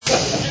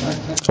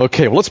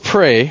Okay, well, let's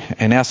pray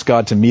and ask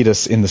God to meet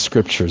us in the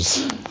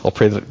Scriptures. I'll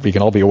pray that we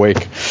can all be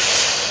awake.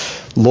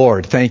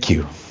 Lord, thank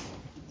you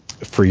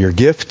for your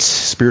gifts,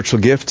 spiritual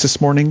gifts this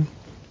morning.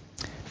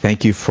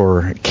 Thank you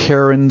for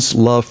Karen's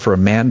love for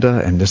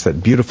Amanda and just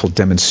that beautiful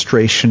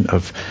demonstration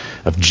of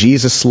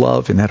Jesus'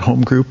 love in that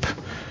home group.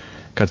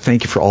 God,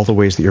 thank you for all the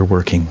ways that you're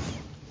working.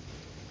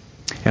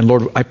 And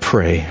Lord, I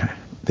pray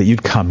that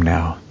you'd come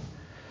now.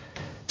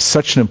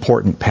 Such an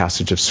important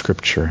passage of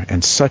Scripture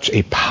and such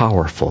a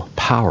powerful,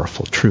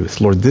 powerful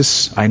truth. Lord,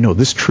 I know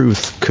this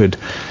truth could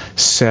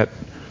set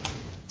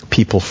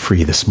people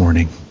free this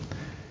morning.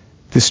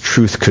 This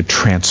truth could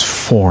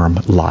transform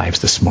lives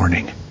this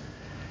morning.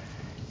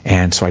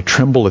 And so I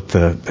tremble at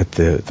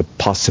the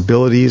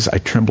possibilities. I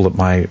tremble at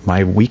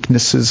my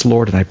weaknesses,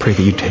 Lord, and I pray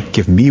that you'd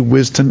give me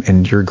wisdom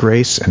and your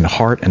grace and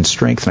heart and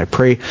strength. And I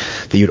pray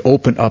that you'd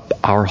open up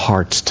our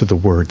hearts to the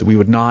Word, that we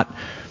would not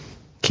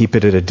keep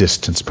it at a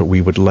distance, but we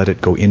would let it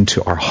go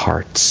into our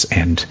hearts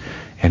and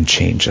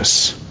change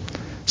us.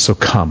 So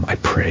come, I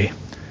pray,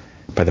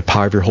 by the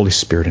power of your Holy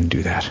Spirit, and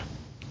do that.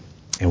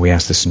 And we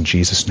ask this in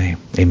Jesus' name.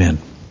 Amen.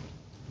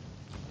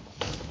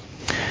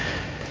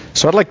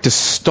 So I'd like to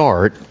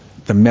start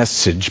the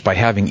message by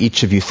having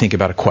each of you think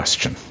about a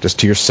question, just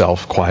to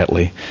yourself,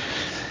 quietly.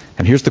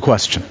 And here's the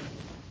question.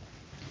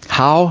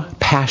 How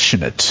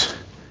passionate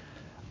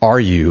are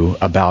you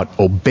about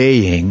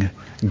obeying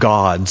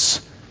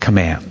God's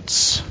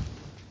commands?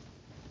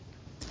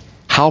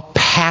 How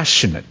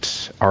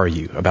passionate are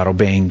you about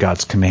obeying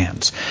God's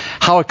commands?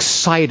 How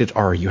excited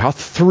are you? How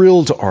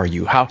thrilled are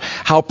you?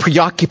 How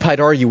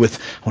preoccupied are you with,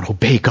 I want to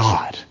obey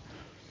God?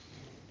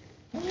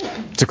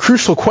 It's a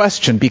crucial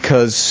question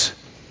because,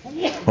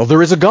 well,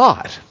 there is a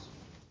God.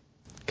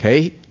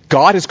 Okay?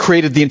 God has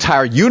created the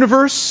entire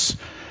universe,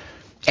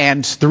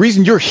 and the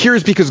reason you're here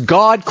is because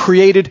God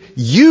created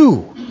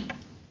you.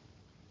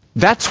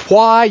 That's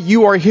why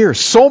you are here.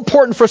 So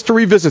important for us to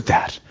revisit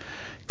that.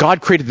 God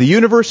created the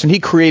universe and He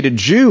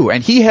created you.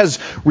 And He has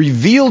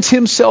revealed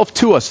Himself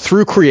to us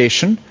through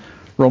creation,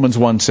 Romans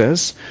 1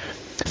 says,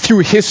 through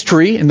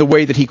history in the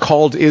way that He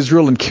called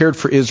Israel and cared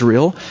for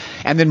Israel.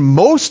 And then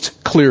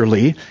most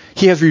clearly,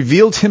 He has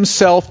revealed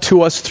Himself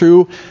to us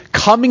through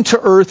coming to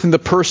earth in the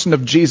person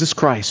of Jesus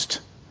Christ,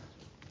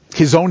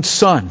 His own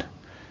Son,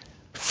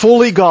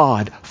 fully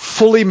God,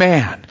 fully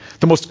man.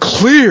 The most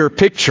clear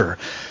picture.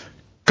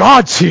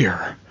 God's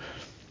here.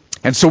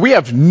 And so we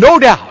have no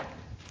doubt,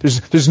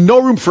 there's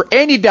no room for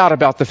any doubt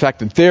about the fact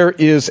that there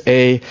is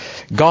a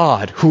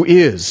God who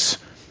is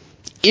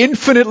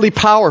infinitely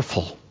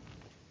powerful,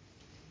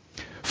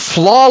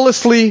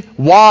 flawlessly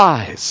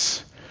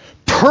wise,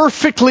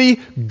 perfectly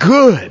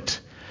good,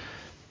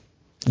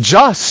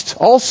 just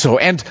also,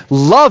 and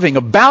loving,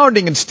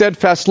 abounding in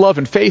steadfast love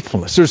and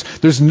faithfulness.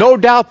 There's no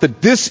doubt that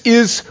this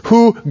is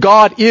who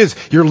God is.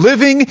 You're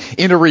living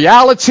in a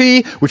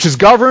reality which is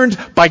governed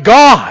by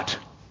God.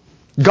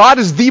 God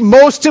is the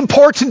most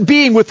important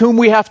being with whom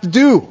we have to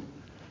do.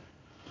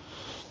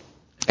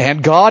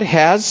 And God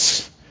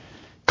has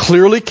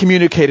clearly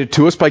communicated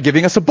to us by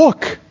giving us a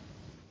book,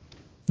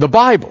 the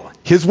Bible,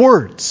 His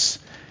words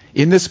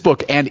in this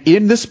book. And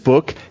in this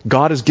book,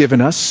 God has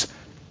given us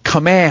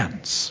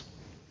commands.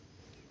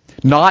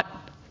 Not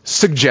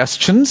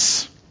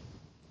suggestions,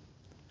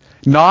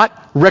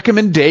 not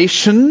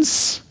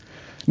recommendations,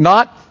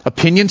 not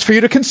opinions for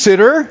you to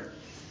consider.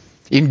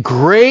 In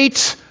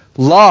great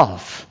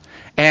love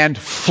and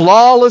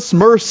flawless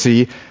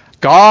mercy,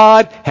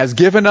 God has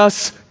given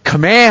us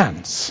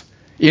commands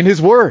in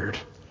His Word.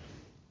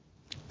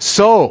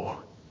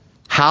 So,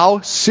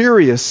 how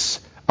serious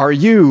are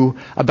you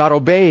about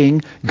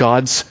obeying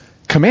God's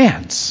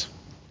commands?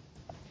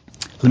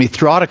 Let me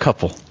throw out a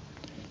couple,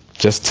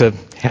 just to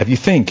have you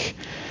think.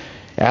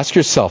 Ask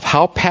yourself,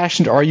 how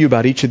passionate are you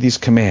about each of these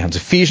commands?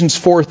 Ephesians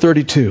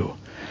 4:32.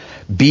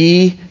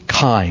 Be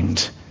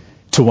kind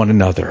to one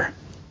another,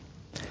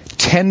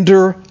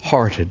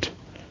 tender-hearted,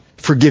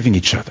 forgiving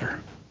each other.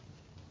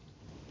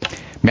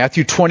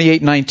 Matthew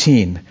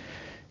 28:19.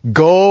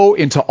 Go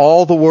into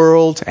all the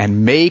world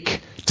and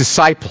make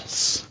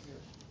disciples.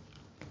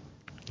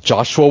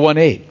 Joshua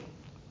 1:8.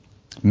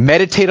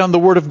 Meditate on the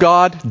Word of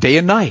God day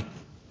and night.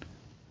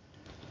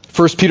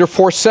 1 Peter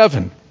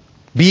 4:7.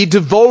 Be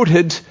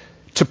devoted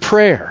to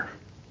prayer.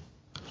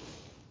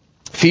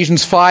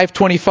 Ephesians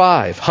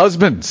 5:25.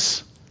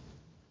 Husbands.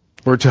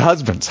 Word to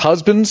husbands.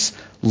 Husbands,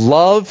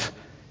 love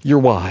your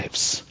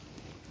wives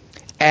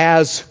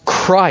as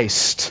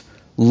Christ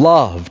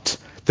loved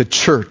the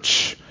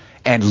church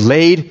and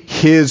laid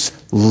His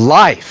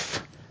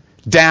life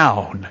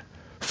down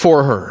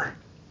for her.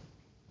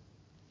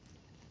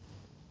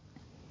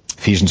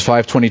 Ephesians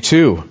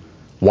 5:22.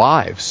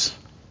 Wives,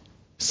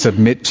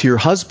 submit to your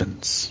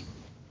husbands.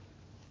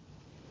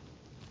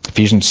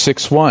 Ephesians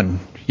 6:1.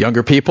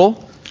 Younger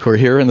people who are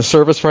here in the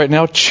service right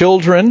now,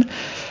 children,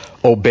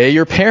 obey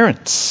your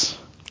parents.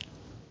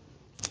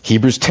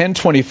 Hebrews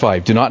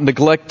 10:25. Do not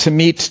neglect to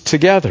meet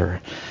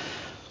together.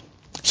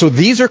 So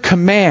these are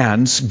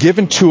commands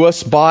given to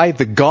us by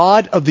the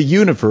God of the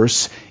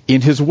universe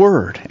in His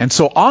Word. And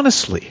so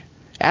honestly,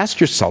 Ask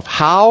yourself,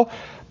 how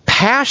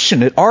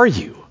passionate are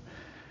you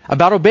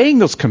about obeying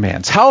those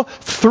commands? How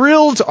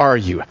thrilled are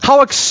you?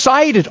 How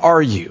excited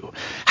are you?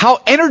 How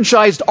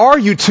energized are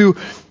you to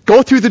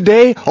go through the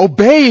day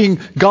obeying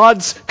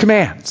God's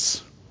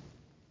commands?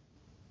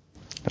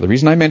 Now, the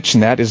reason I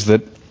mention that is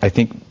that I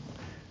think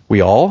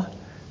we all,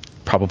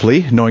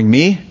 probably, knowing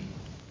me,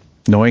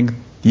 knowing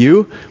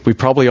you, we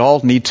probably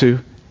all need to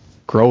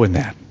grow in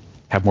that.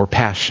 Have more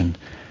passion,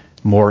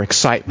 more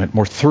excitement,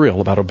 more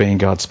thrill about obeying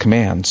God's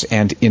commands.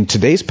 And in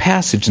today's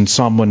passage in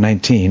Psalm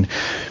 119,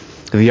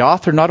 the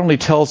author not only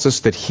tells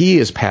us that he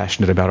is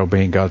passionate about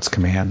obeying God's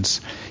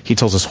commands, he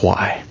tells us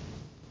why.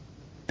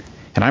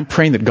 And I'm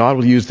praying that God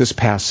will use this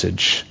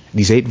passage,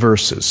 these 8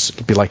 verses,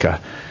 to be like an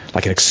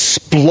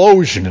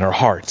explosion in our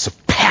hearts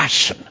of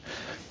passion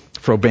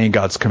for obeying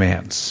God's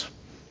commands.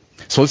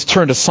 So let's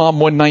turn to Psalm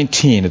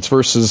 119. It's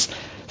verses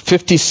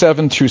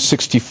 57 through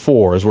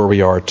 64 is where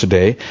we are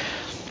today.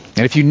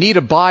 And if you need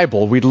a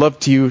Bible, we'd love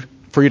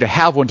for you to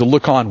have one to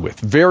look on with.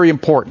 Very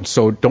important.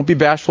 So don't be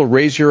bashful.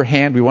 Raise your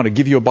hand. We want to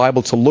give you a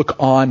Bible to look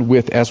on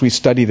with as we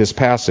study this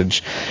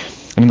passage.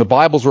 And in the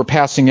Bibles we're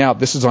passing out,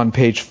 this is on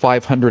page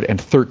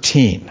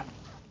 513.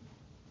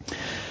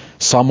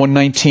 Psalm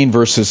 119,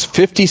 verses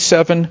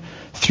 57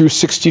 through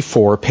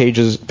 64,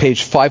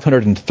 page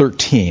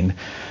 513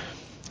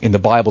 in the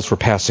Bibles we're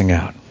passing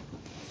out.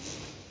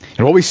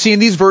 And what we see in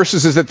these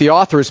verses is that the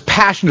author is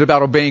passionate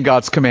about obeying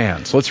God's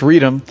commands. So let's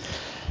read them,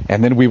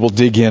 and then we will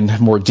dig in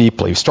more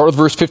deeply. Start with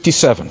verse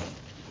 57.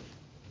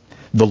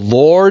 The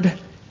Lord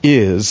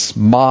is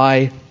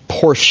my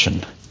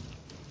portion.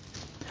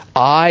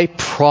 I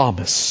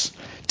promise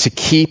to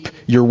keep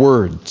your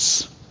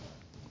words.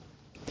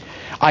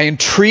 I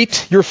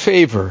entreat your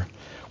favor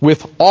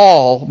with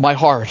all my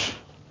heart.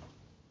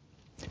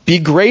 Be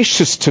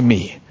gracious to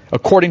me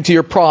according to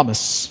your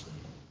promise.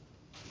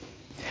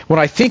 When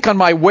I think on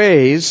my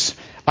ways,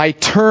 I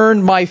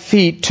turn my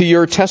feet to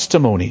your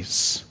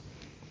testimonies.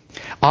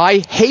 I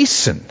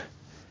hasten,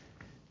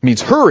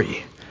 means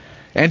hurry,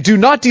 and do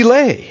not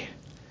delay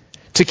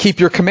to keep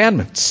your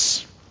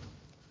commandments.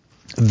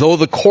 Though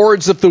the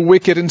cords of the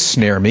wicked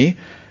ensnare me,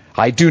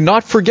 I do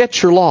not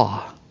forget your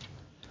law.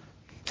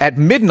 At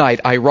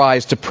midnight I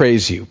rise to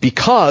praise you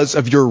because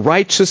of your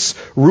righteous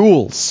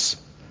rules.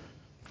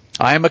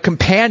 I am a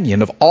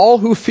companion of all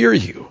who fear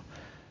you,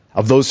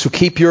 of those who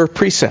keep your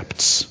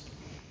precepts.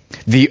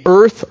 The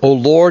earth, O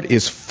Lord,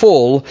 is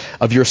full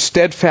of your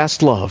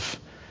steadfast love.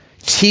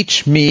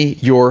 Teach me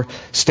your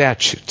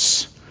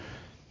statutes.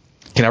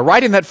 Now,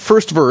 right in that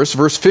first verse,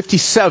 verse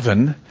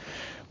 57,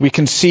 we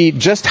can see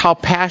just how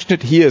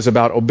passionate he is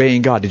about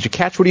obeying God. Did you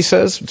catch what he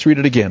says? Let's read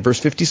it again. Verse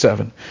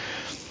 57.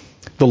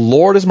 The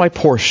Lord is my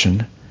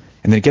portion.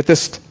 And then get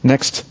this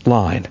next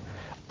line.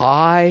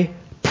 I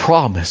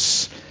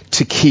promise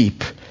to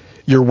keep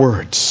your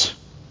words.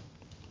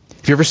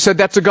 Have you ever said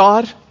that to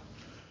God?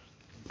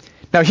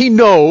 Now, he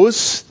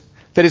knows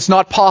that it's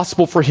not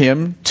possible for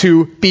him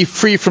to be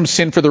free from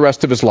sin for the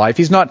rest of his life.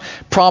 He's not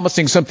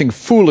promising something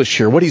foolish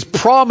here. What he's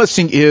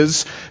promising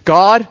is,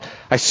 God,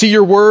 I see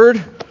your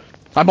word.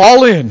 I'm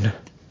all in.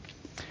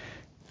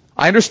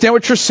 I understand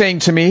what you're saying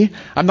to me.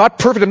 I'm not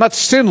perfect. I'm not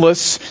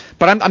sinless.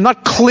 But I'm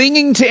not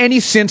clinging to any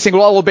sin, saying,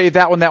 well, I'll obey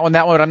that one,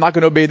 but I'm not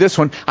going to obey this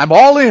one. I'm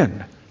all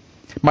in.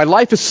 My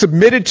life is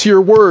submitted to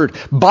your word.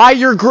 By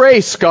your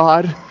grace,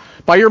 God,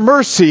 by your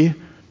mercy,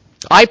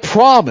 I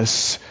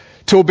promise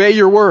to obey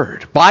your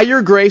word. By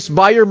your grace,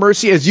 by your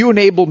mercy, as you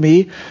enable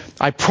me,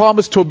 I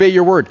promise to obey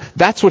your word.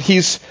 That's what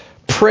he's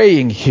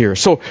praying here.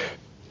 So,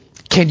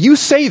 can you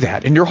say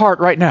that in your heart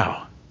right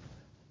now?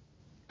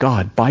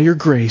 God, by your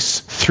grace,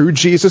 through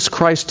Jesus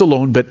Christ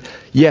alone, but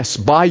yes,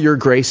 by your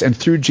grace and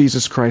through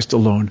Jesus Christ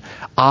alone,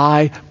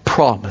 I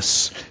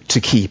promise to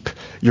keep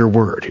your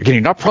word. Again,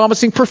 you're not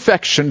promising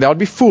perfection. That would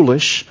be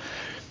foolish.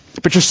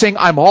 But you're saying,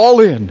 I'm all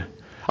in.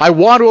 I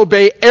want to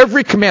obey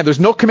every command. There's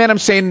no command I'm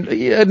saying,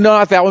 no,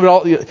 not that one,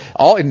 but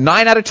all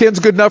 9 out of 10 is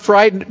good enough,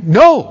 right?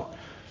 No.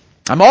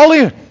 I'm all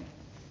in.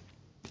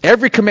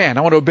 Every command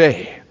I want to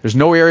obey. There's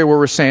no area where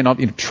we're saying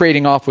I'm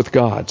trading off with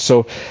God.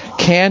 So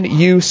can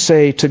you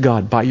say to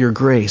God, by your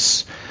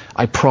grace,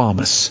 I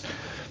promise.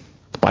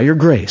 By your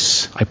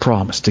grace, I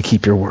promise to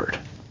keep your word.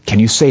 Can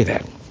you say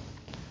that?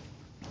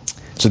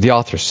 So the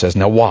author says,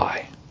 now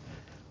why?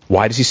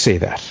 Why does he say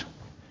that?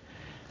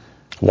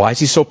 Why is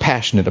he so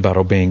passionate about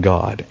obeying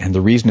God? And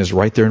the reason is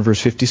right there in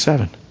verse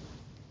 57.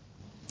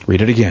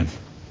 Read it again.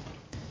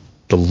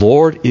 The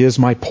Lord is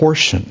my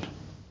portion.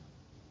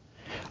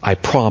 I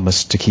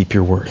promise to keep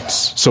your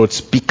words. So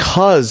it's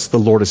because the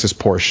Lord is his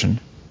portion,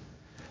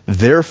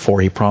 therefore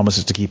he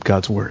promises to keep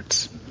God's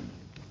words.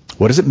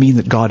 What does it mean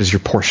that God is your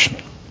portion?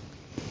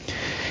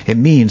 It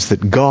means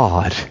that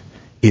God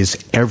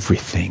is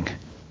everything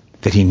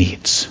that he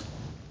needs.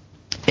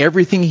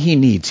 Everything he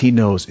needs, he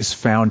knows, is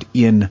found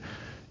in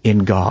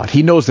God.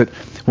 He knows that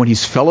when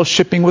he's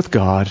fellowshipping with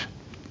God,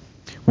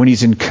 when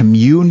he's in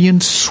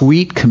communion,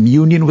 sweet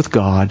communion with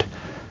God,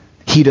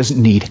 he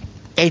doesn't need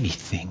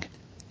anything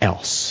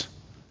else.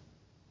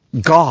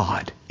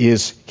 God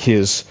is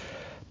his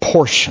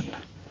portion.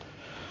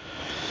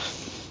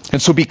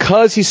 And so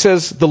because he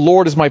says, the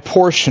Lord is my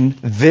portion,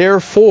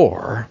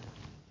 therefore,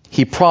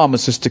 he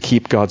promises to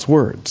keep God's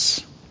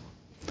words.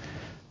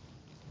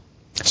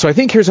 So I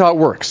think here's how it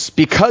works.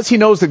 Because he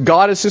knows that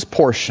God is his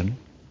portion,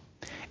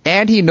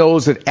 and he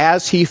knows that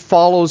as he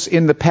follows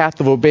in the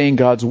path of obeying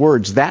God's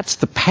words, that's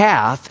the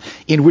path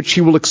in which he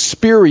will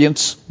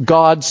experience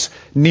God's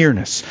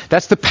nearness.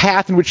 That's the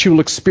path in which he will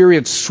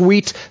experience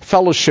sweet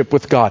fellowship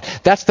with God.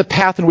 That's the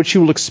path in which he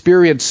will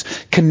experience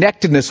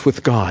connectedness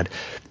with God.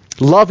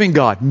 Loving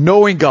God,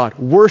 knowing God,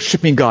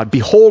 worshiping God,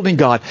 beholding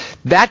God.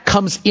 That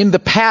comes in the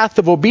path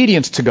of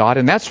obedience to God.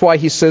 And that's why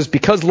he says,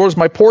 because the Lord is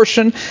my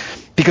portion,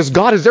 because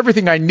God is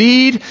everything I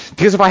need,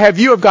 because if I have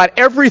you, I've got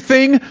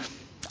everything.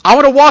 I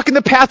want to walk in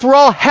the path where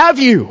I'll have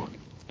you,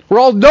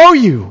 where I'll know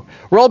you,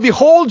 where I'll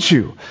behold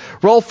you,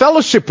 where I'll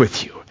fellowship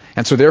with you.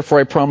 And so therefore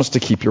I promise to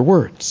keep your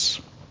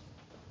words.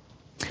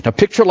 Now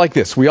picture it like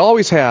this. We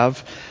always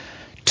have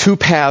two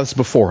paths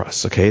before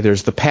us, okay?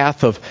 There's the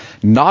path of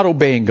not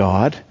obeying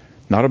God,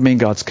 not obeying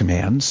God's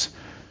commands,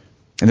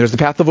 and there's the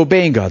path of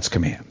obeying God's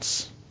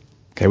commands.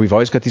 Okay, we've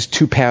always got these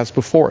two paths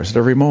before us at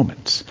every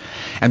moment.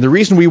 And the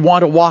reason we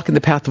want to walk in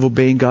the path of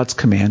obeying God's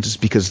commands is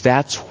because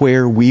that's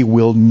where we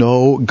will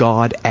know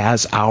God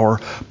as our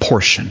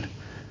portion.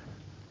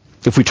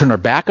 If we turn our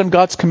back on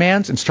God's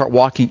commands and start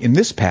walking in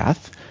this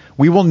path,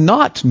 we will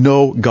not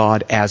know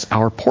God as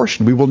our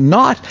portion. We will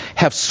not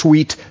have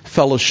sweet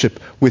fellowship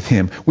with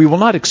him. We will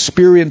not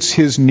experience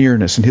his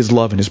nearness and his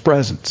love and his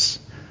presence.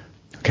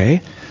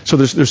 Okay? So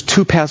there's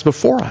two paths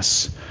before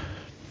us.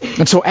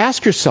 And so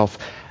ask yourself,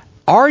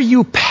 are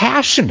you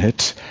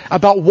passionate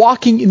about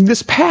walking in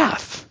this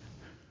path?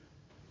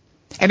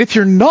 And if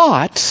you're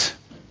not,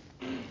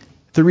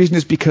 the reason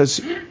is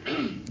because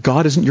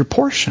God isn't your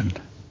portion.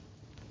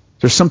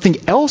 There's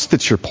something else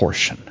that's your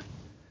portion.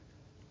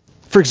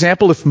 For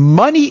example, if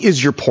money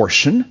is your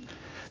portion,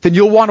 then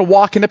you'll want to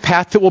walk in a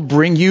path that will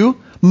bring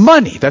you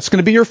money. That's going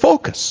to be your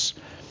focus.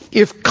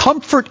 If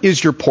comfort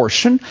is your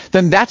portion,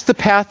 then that's the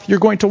path you're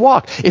going to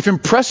walk. If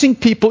impressing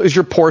people is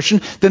your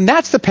portion, then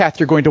that's the path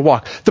you're going to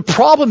walk. The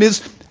problem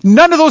is,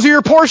 none of those are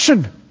your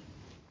portion.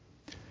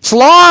 It's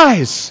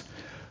lies.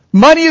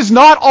 Money is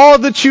not all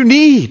that you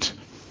need.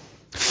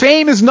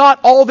 Fame is not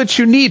all that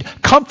you need.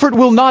 Comfort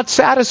will not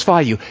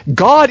satisfy you.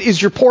 God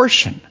is your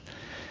portion.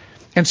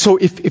 And so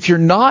if you're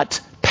not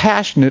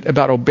passionate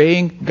about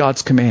obeying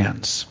God's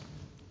commands,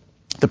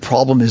 the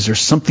problem is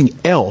there's something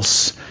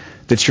else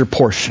that's your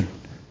portion.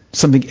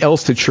 Something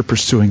else that you're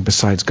pursuing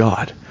besides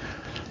God.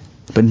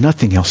 But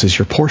nothing else is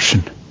your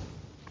portion.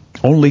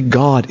 Only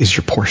God is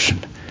your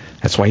portion.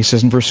 That's why he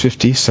says in verse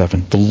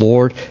 57, the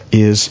Lord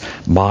is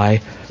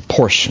my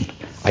portion.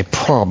 I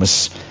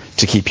promise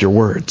to keep your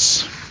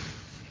words.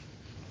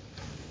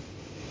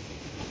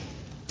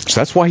 So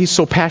that's why he's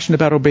so passionate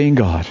about obeying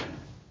God.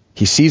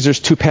 He sees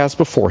there's two paths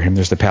before him.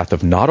 There's the path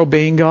of not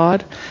obeying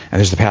God, and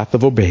there's the path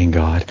of obeying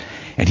God.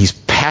 And he's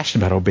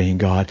passionate about obeying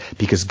God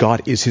because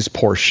God is his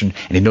portion.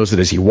 And he knows that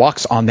as he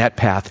walks on that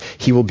path,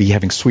 he will be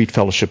having sweet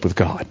fellowship with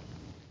God.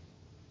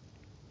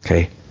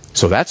 Okay?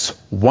 So that's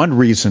one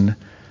reason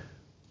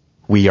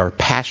we are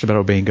passionate about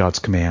obeying God's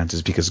commands,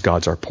 is because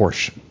God's our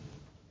portion.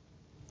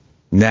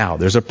 Now,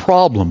 there's a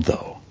problem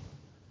though.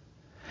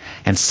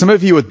 And some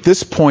of you at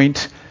this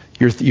point,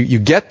 you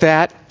get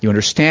that, you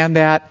understand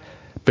that,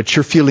 but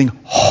you're feeling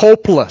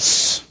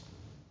hopeless.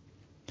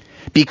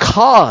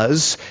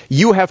 Because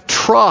you have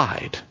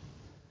tried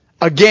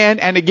again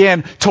and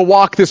again to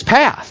walk this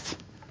path.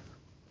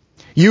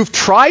 You've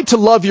tried to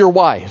love your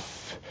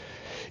wife.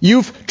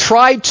 You've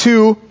tried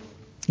to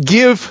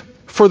give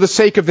for the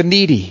sake of the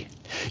needy.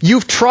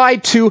 You've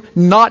tried to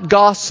not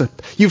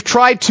gossip. You've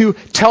tried to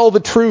tell the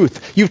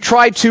truth. You've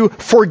tried to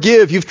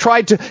forgive. You've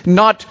tried to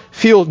not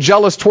feel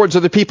jealous towards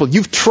other people.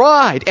 You've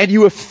tried and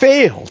you have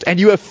failed and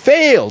you have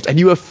failed and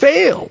you have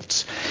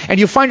failed. And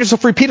you find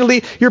yourself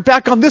repeatedly, you're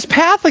back on this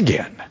path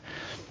again.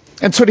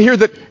 And so to hear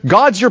that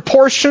God's your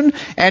portion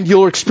and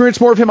you'll experience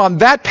more of him on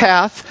that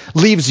path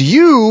leaves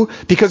you,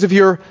 because of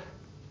your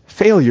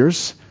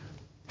failures,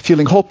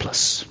 feeling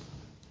hopeless.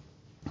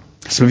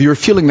 Some of you are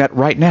feeling that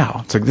right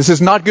now. It's like, this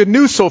is not good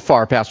news so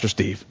far, Pastor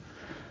Steve.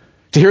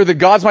 To hear that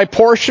God's my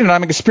portion and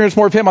I'm going to experience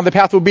more of him on the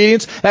path of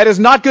obedience, that is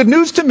not good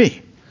news to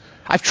me.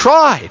 I've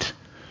tried.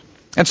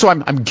 And so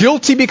I'm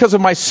guilty because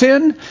of my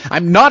sin.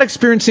 I'm not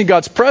experiencing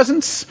God's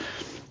presence.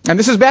 And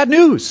this is bad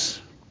news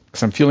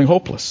because I'm feeling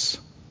hopeless.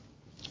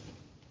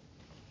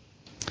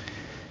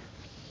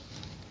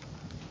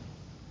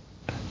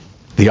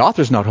 The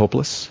author's not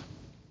hopeless.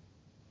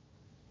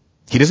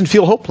 He doesn't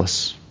feel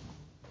hopeless.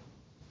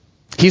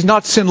 He's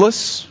not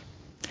sinless.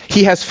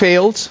 He has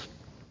failed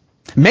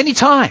many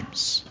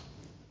times.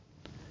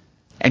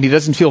 And he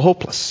doesn't feel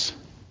hopeless.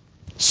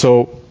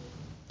 So,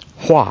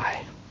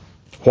 why?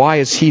 Why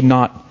is he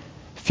not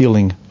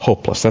feeling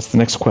hopeless? That's the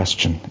next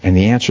question. And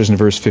the answer is in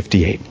verse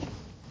 58.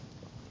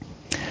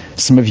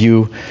 Some of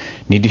you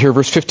need to hear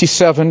verse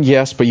 57,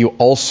 yes, but you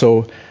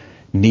also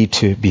need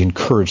to be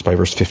encouraged by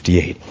verse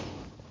 58.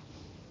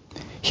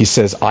 He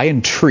says, I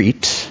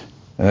entreat,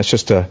 and that's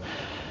just a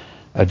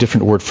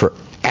different word for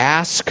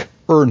ask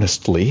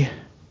earnestly,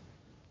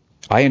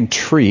 I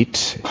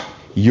entreat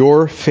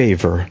your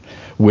favor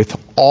with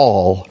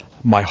all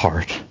my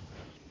heart.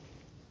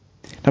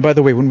 Now, by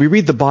the way, when we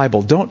read the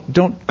Bible,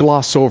 don't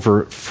gloss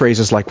over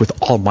phrases like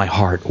with all my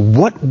heart.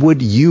 What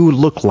would you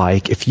look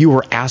like if you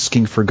were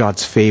asking for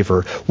God's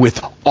favor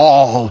with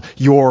all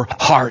your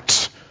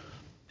heart?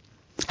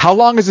 How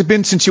long has it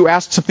been since you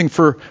asked something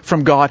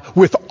from God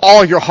with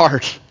all your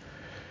heart?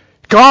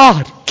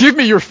 God, give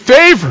me your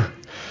favor.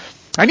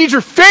 I need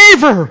your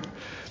favor.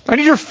 I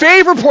need your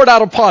favor poured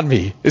out upon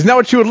me. Isn't that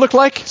what you would look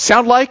like,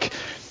 sound like,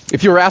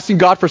 if you were asking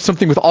God for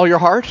something with all your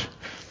heart?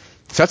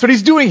 So that's what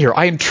he's doing here.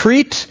 I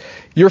entreat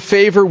your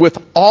favor with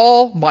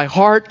all my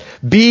heart.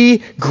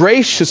 Be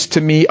gracious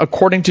to me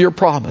according to your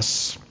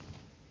promise.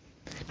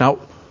 Now,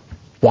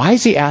 why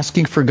is he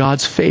asking for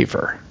God's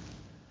favor?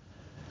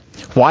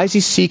 Why is he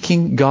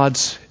seeking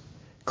God's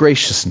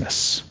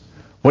graciousness?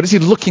 What is he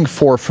looking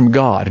for from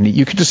God? And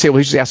you could just say, well,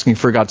 he's just asking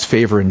for God's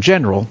favor in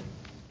general.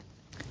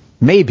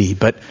 Maybe,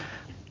 but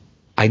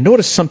I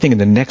noticed something in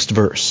the next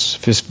verse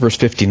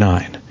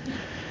 59.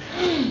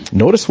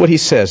 Notice what he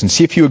says, and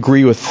see if you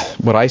agree with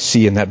what I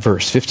see in that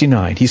verse,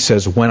 59. He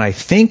says, when I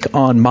think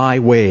on my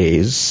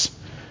ways,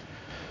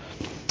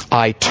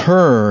 I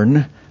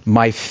turn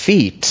my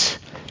feet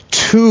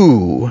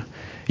to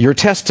your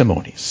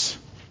testimonies.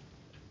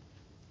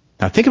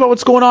 Now think about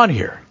what's going on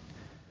here.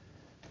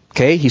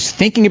 Okay, he's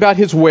thinking about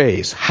his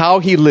ways, how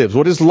he lives,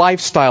 what his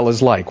lifestyle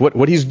is like,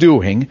 what he's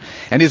doing,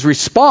 and his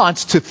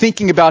response to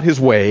thinking about his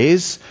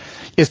ways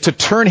is to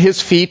turn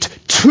his feet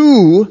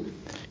to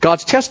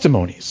God's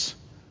testimonies.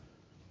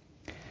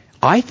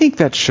 I think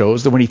that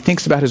shows that when he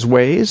thinks about his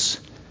ways,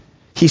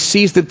 he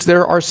sees that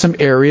there are some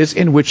areas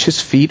in which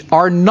his feet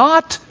are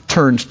not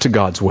turned to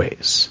God's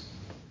ways.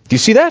 Do you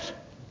see that?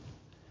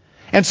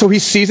 And so he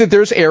sees that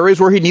there's areas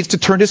where he needs to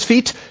turn his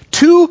feet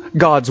to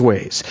God's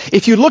ways.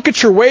 If you look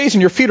at your ways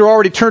and your feet are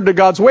already turned to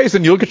God's ways,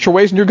 then you look at your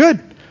ways and you're good.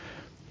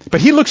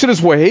 But he looks at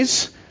his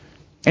ways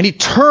and he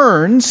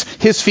turns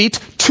his feet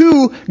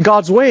to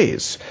God's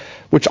ways,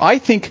 which I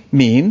think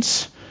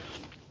means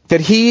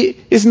that he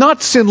is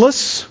not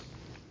sinless.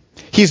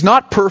 He's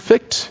not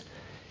perfect.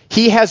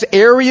 He has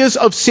areas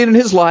of sin in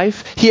his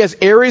life. He has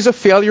areas of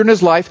failure in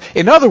his life.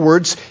 In other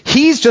words,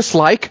 he's just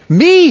like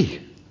me.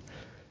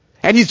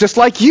 And he's just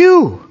like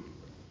you.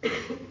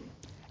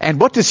 And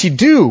what does he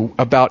do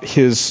about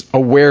his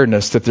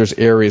awareness that there's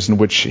areas in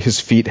which his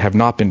feet have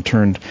not been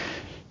turned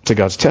to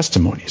God's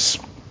testimonies?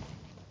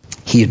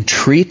 He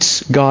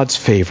entreats God's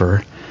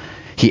favor.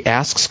 He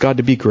asks God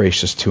to be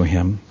gracious to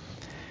him.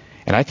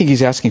 And I think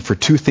he's asking for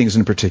two things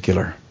in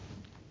particular.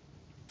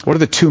 What are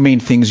the two main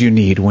things you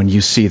need when you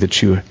see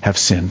that you have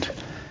sinned?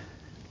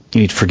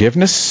 You need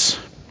forgiveness,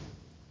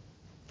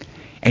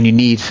 and you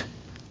need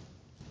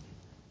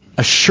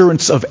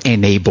assurance of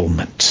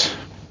enablement.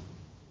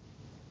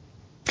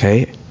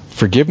 Okay?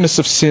 Forgiveness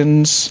of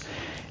sins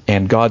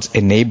and God's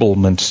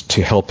enablement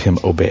to help him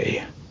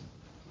obey.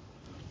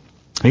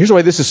 And here's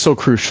why this is so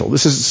crucial.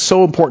 This is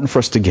so important for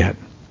us to get.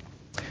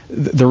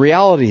 The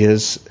reality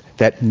is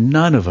that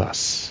none of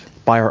us,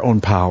 by our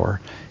own power,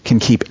 can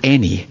keep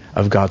any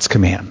of God's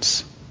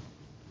commands.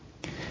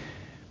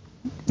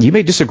 You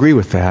may disagree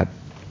with that,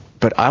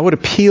 but I would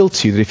appeal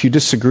to you that if you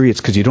disagree, it's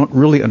because you don't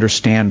really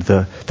understand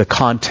the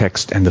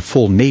context and the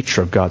full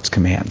nature of God's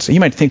commands. And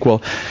you might think,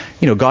 well,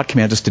 God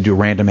commands us to do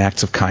random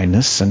acts of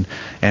kindness and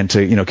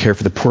to, care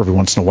for the poor every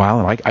once in a while,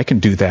 and I can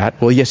do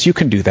that. Well, yes, you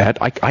can do that.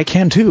 I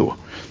can too.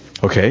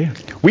 Okay?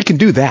 We can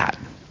do that.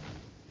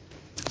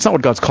 It's not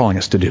what God's calling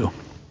us to do.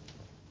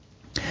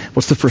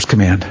 What's the first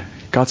command?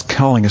 God's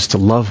calling us to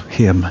love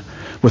him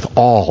with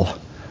all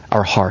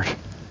our heart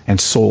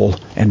and soul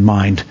and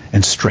mind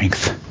and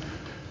strength.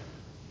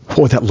 What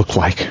would that look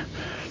like?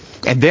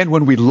 And then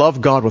when we love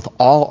God with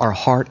all our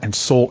heart and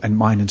soul and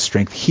mind and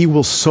strength, he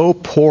will so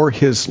pour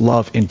his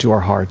love into our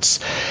hearts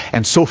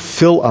and so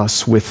fill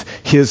us with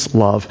his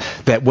love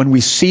that when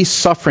we see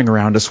suffering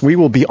around us, we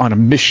will be on a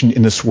mission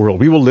in this world.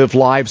 We will live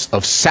lives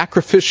of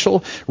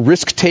sacrificial,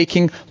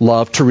 risk-taking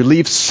love to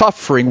relieve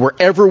suffering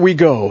wherever we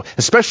go,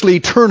 especially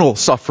eternal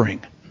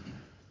suffering.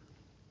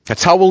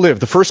 That's how we'll live.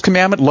 The first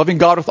commandment, loving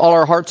God with all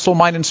our heart, soul,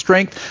 mind, and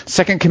strength.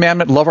 Second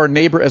commandment, love our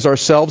neighbor as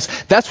ourselves.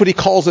 That's what he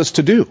calls us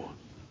to do.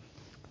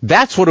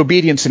 That's what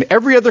obedience in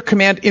every other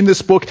command in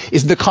this book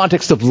is in the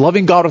context of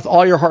loving God with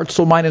all your heart,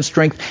 soul, mind, and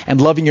strength, and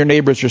loving your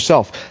neighbor as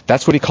yourself.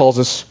 That's what he calls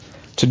us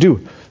to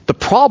do. The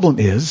problem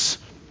is,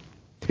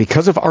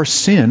 because of our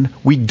sin,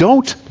 we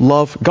don't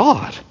love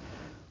God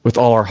with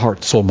all our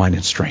heart, soul, mind,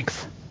 and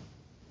strength.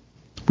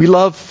 We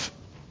love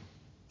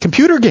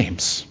computer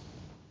games,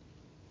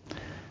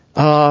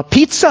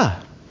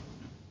 pizza,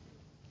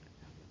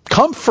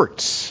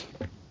 comforts,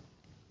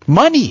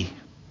 money,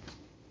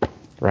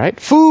 right?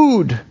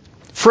 Food,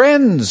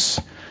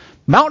 friends,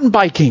 mountain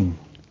biking,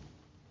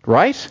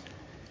 right?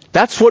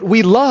 That's what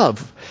we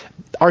love.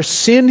 Our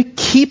sin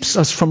keeps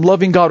us from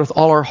loving God with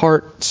all our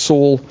heart,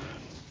 soul,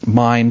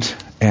 mind,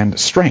 and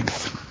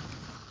strength.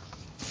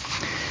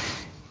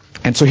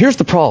 And so here's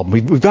the problem.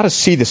 We've got to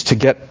see this to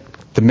get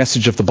the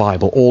message of the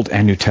Bible, Old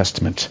and New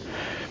Testament.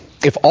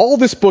 If all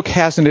this book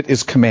has in it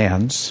is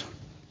commands,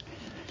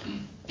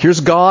 here's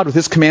God with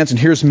his commands and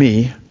here's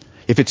me.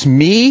 If it's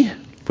me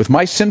with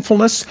my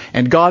sinfulness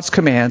and God's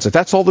commands, if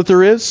that's all that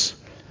there is,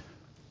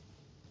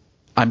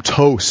 I'm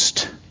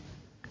toast.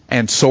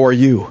 And so are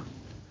you.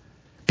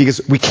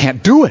 Because we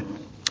can't do it.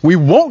 We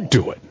won't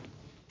do it.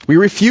 We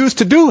refuse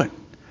to do it.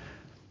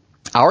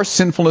 Our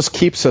sinfulness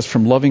keeps us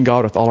from loving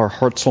God with all our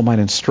heart, soul, mind,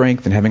 and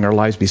strength, and having our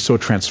lives be so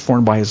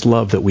transformed by his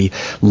love that we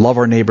love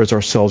our neighbors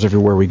ourselves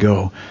everywhere we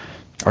go.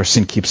 Our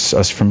sin keeps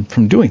us from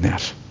doing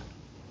that.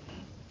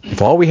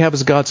 If all we have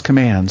is God's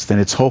commands, then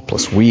it's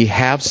hopeless. We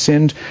have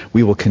sinned.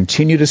 We will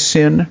continue to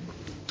sin.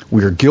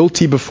 We are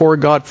guilty before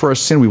God for our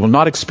sin. We will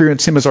not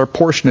experience him as our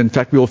portion. In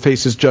fact, we will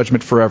face his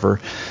judgment forever.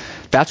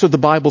 That's what the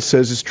Bible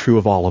says is true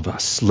of all of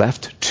us,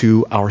 left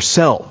to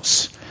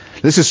ourselves.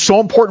 This is so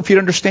important for you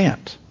to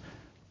understand.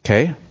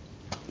 Okay?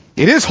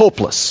 It is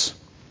hopeless.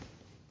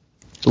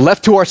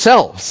 Left to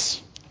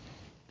ourselves,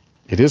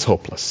 it is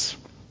hopeless.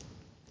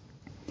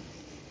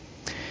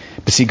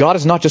 But see, God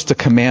is not just a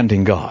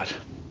commanding God.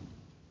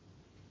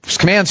 There's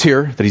commands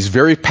here that he's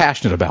very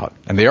passionate about.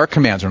 And they are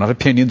commands. They're not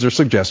opinions or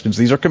suggestions.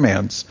 These are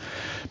commands.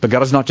 But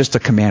God is not just a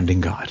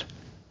commanding God.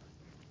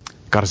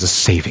 God is a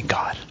saving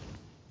God.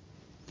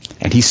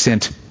 And he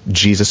sent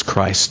Jesus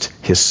Christ,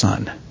 his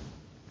Son.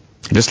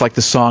 And just like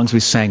the songs we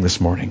sang this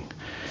morning,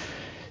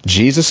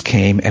 Jesus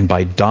came, and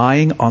by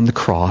dying on the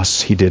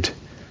cross, he did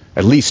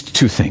at least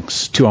two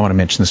things. Two I want to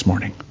mention this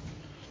morning.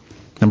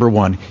 Number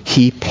one,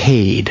 he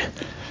paid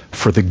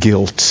for the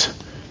guilt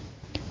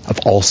of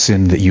all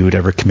sin that you would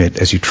ever commit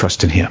as you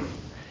trust in him.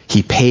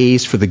 He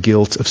pays for the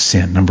guilt of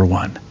sin, number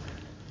one.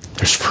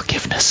 There's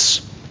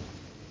forgiveness.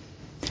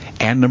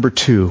 And number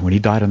two, when he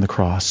died on the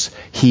cross,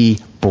 he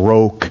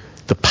broke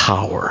the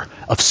power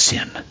of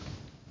sin.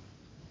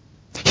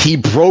 He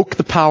broke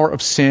the power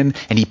of sin,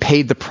 and he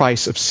paid the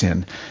price of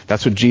sin.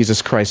 That's what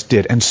Jesus Christ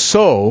did. And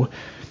so,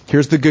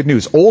 here's the good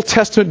news. Old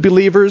Testament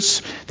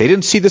believers, they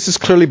didn't see this as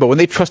clearly, but when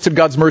they trusted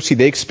God's mercy,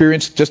 they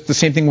experienced just the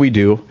same thing we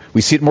do.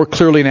 We see it more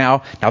clearly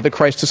now that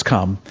Christ has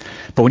come.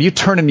 But when you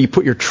turn and you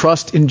put your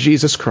trust in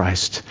Jesus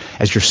Christ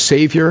as your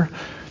Savior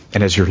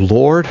and as your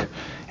Lord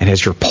and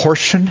as your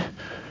portion,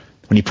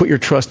 when you put your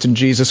trust in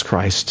Jesus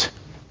Christ,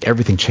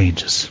 everything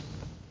changes.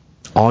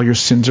 All your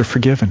sins are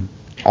forgiven.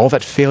 All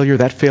that failure,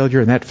 and that failure,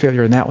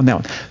 and that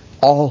one,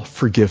 all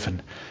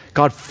forgiven.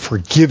 God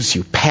forgives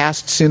you.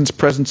 Past sins,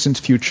 present sins,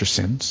 future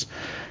sins.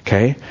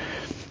 Okay?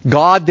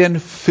 God then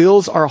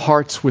fills our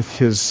hearts with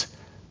his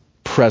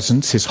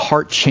presence, his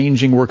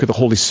heart-changing work of the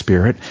Holy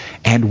Spirit,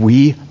 and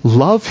we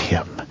love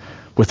him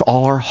with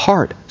all our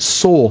heart,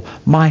 soul,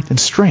 mind, and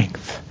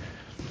strength.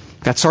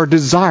 That's our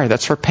desire.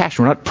 That's our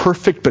passion. We're not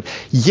perfect, but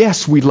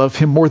yes, we love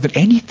him more than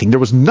anything. There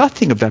was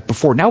nothing of that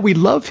before. Now we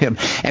love him.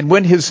 And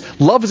when his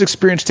love is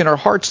experienced in our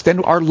hearts,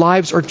 then our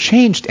lives are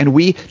changed. And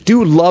we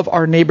do love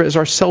our neighbor as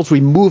ourselves. We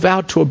move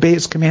out to obey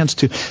his commands,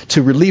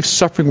 to relieve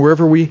suffering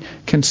wherever we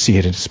can see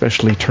it,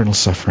 especially eternal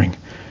suffering.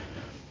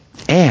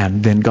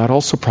 And then God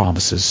also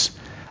promises,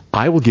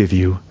 I will give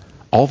you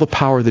all the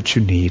power that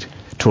you need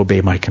to obey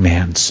my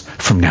commands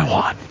from now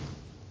on.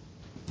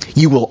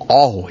 You will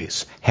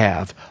always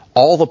have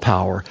all the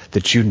power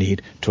that you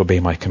need to obey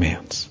my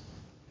commands.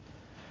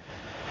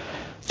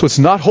 So it's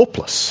not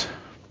hopeless.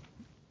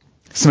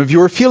 Some of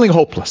you are feeling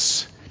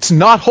hopeless. It's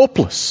not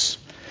hopeless.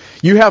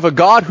 You have a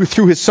God who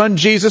through his Son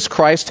Jesus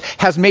Christ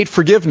has made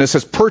forgiveness,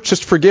 has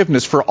purchased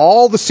forgiveness for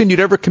all the sin you'd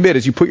ever commit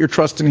as you put your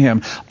trust in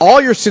him. All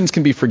your sins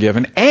can be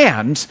forgiven,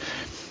 and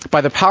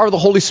by the power of the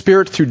Holy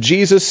Spirit through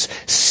Jesus'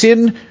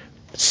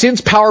 sin's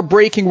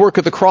power-breaking work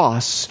of the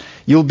cross,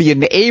 you'll be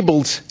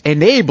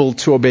enabled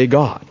to obey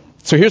God.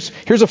 So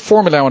here's a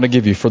formula I want to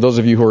give you for those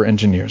of you who are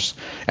engineers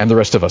and the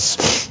rest of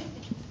us.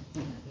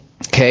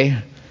 Okay?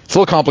 It's a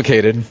little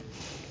complicated.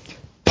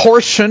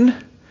 Portion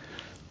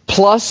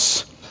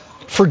plus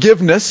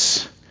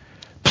forgiveness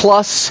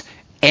plus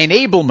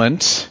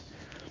enablement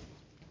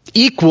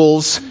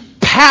equals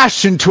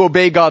passion to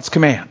obey God's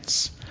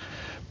commands.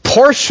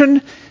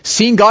 Portion,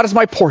 seeing God as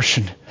my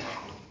portion.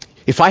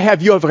 If I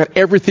have you, I've got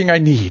everything I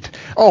need.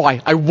 Oh,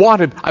 I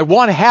want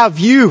to have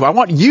you. I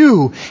want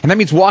you. And that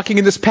means walking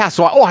in this path.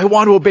 So, I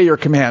want to obey your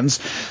commands.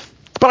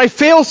 But I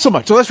fail so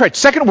much. So that's right.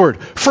 Second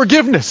word,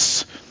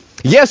 forgiveness.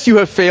 Yes, you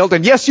have failed,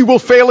 and yes, you will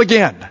fail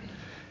again.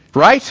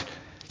 Right?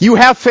 You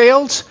have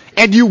failed,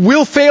 and you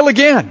will fail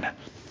again.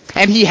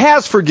 And he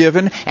has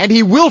forgiven, and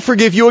he will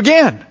forgive you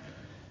again.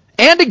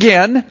 And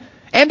again,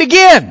 and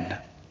again.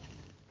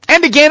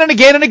 And again, and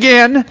again, and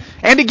again,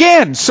 and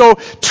again. So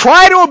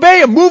try to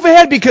obey him. Move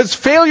ahead, because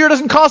failure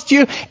doesn't cost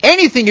you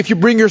anything if you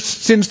bring your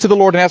sins to the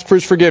Lord and ask for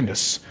his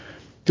forgiveness.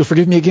 You'll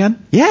forgive me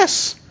again?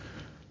 Yes.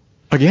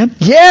 Again?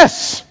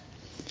 Yes.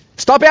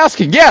 Stop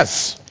asking.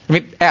 Yes.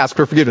 Ask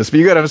for forgiveness, but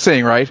you get what I'm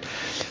saying, right?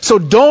 So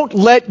don't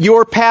let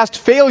your past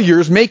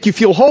failures make you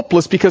feel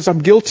hopeless because I'm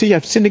guilty,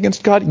 I've sinned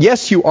against God.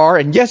 Yes, you are,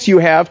 and yes, you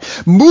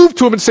have. Move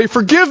to him and say,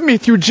 forgive me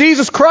through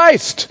Jesus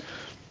Christ.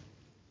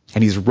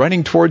 And he's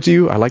running towards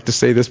you. I like to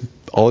say this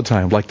all the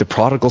time, like the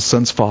prodigal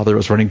son's father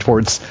was running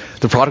towards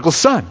the prodigal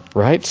son,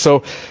 right?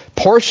 So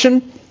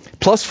portion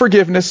plus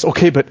forgiveness.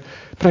 Okay, but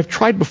I've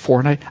tried before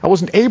and I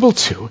wasn't able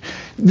to.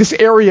 This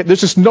area, there's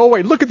just no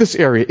way. Look at this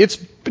area.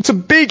 It's a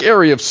big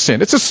area of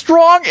sin. It's a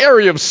strong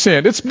area of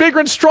sin. It's bigger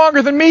and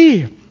stronger than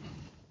me.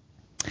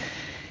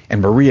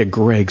 And Maria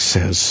Gregg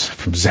says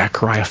from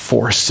Zechariah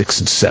 4, 6,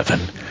 and 7,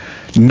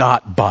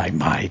 not by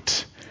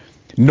might,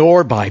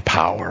 nor by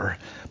power,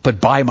 but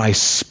by my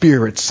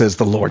Spirit, says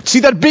the Lord. See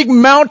that big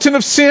mountain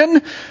of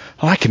sin?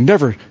 Oh, I can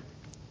never.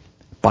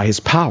 By His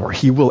power,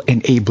 He will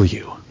enable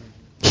you.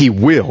 He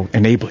will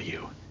enable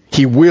you.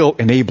 He will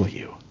enable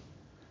you.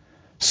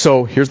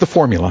 So here's the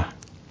formula.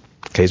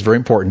 Okay, it's very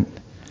important.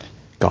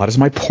 God is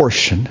my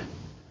portion.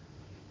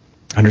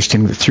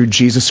 Understanding that through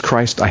Jesus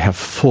Christ I have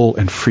full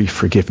and free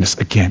forgiveness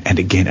again and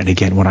again and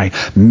again when I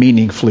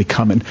meaningfully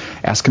come and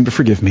ask Him to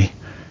forgive me.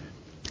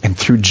 And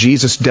through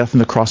Jesus' death on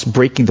the cross,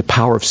 breaking the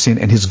power of sin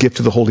and His gift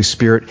of the Holy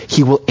Spirit,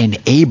 He will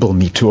enable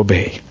me to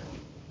obey.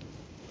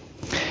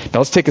 Now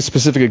let's take a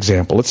specific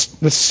example.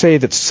 Let's say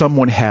that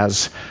someone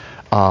has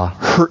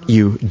hurt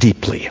you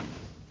deeply.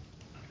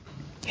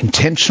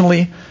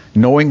 Intentionally,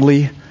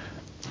 knowingly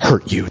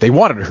hurt you. They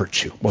wanted to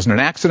hurt you. It wasn't an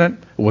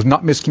accident. It was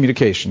not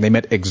miscommunication. They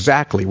meant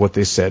exactly what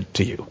they said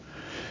to you.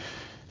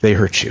 They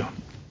hurt you.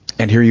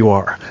 And here you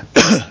are.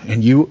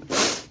 And you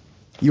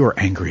are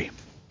angry.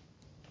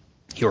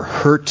 You're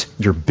hurt.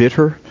 You're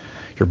bitter.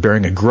 You're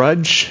bearing a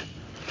grudge.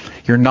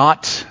 You're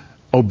not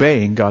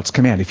obeying God's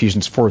command.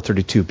 Ephesians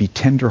 4:32. Be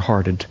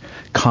tender-hearted,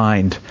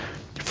 kind,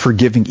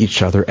 forgiving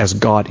each other as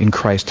God in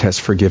Christ has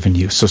forgiven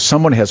you. So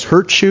someone has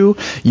hurt you.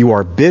 You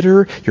are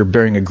bitter. You're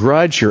bearing a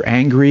grudge. You're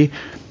angry.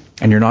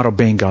 And you're not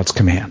obeying God's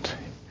command.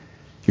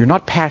 You're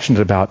not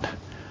passionate about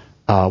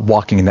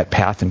walking in that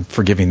path and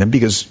forgiving them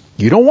because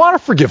you don't want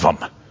to forgive them.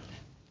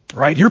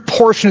 Right? Your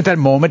portion at that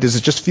moment is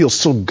it just feels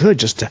so good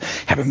just to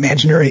have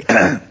imaginary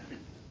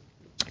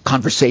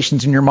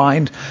conversations in your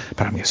mind.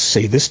 But I'm going to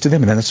say this to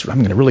them, and then I'm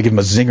going to really give them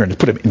a zinger and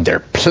put them in their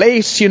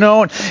place,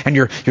 And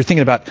you're thinking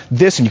about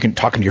this, and you can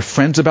talk to your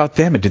friends about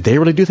them. And did they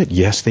really do that?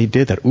 Yes, they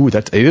did that. Ooh,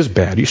 it is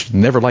bad. You should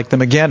never like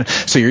them again.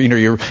 So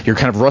you're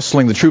kind of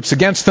rustling the troops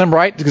against them,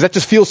 right? Because that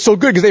just feels so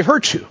good because they've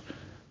hurt you. Do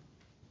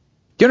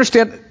you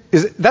understand?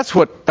 That's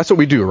what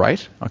we do,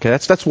 right? Okay,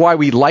 that's why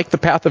we like the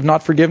path of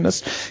not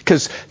forgiveness,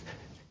 because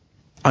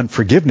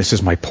unforgiveness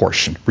is my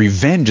portion.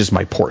 Revenge is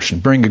my portion.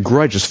 Bearing a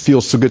grudge just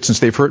feels so good since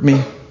they've hurt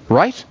me.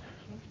 Right?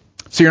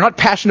 So you're not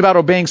passionate about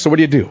obeying, so what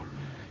do?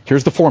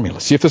 Here's the formula.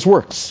 See if this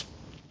works.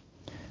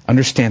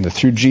 Understand that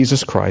through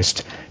Jesus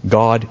Christ,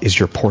 God is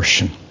your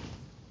portion.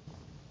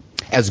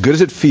 As good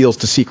as it feels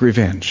to seek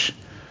revenge,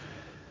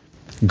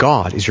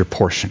 God is your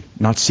portion,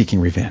 not seeking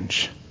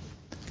revenge.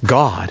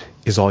 God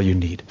is all you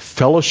need.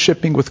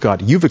 Fellowshipping with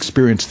God. You've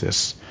experienced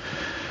this.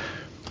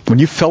 When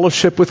you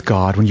fellowship with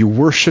God, when you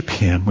worship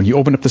Him, when you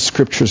open up the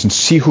Scriptures and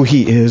see who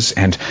He is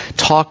and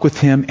talk with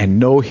Him and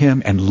know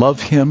Him and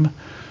love Him,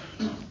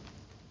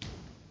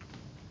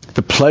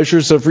 the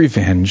pleasures of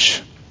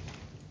revenge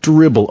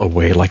dribble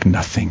away like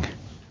nothing.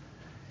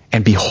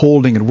 And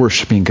beholding and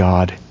worshiping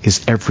God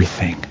is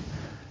everything.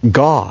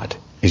 God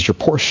is your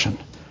portion.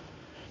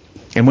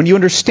 And when you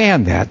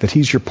understand that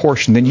He's your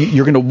portion, then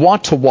you're going to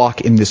want to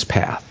walk in this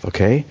path,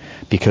 okay?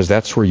 Because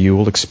that's where you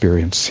will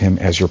experience Him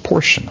as your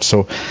portion.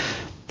 So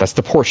that's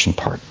the portion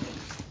part.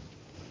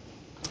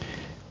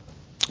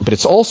 But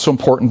it's also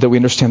important that we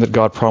understand that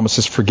God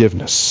promises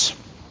forgiveness.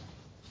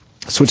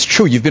 So it's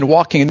true, you've been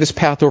walking in this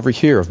path over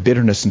here of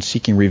bitterness and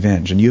seeking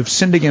revenge, and you have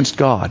sinned against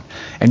God,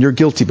 and you're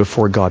guilty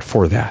before God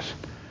for that.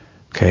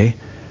 Okay?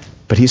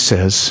 But He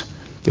says,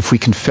 if we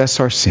confess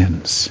our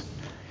sins,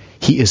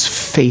 He is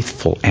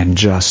faithful and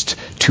just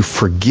to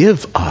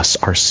forgive us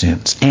our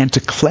sins and to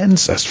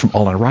cleanse us from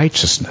all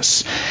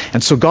unrighteousness.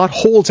 And so God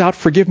holds out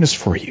forgiveness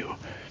for you.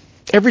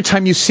 Every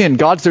time you sin,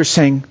 God's there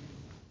saying,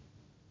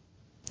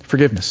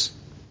 forgiveness.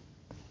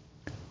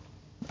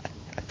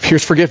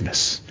 Here's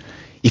forgiveness.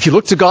 If you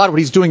look to God, what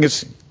He's doing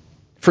is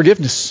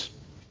forgiveness.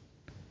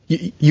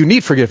 You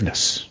need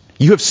forgiveness.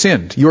 You have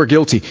sinned. You are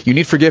guilty. You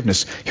need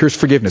forgiveness. Here's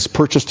forgiveness,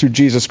 purchased through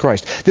Jesus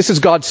Christ. This is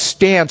God's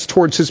stance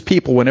towards His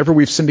people whenever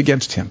we've sinned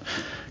against Him.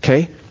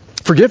 Okay?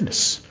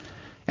 Forgiveness.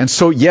 And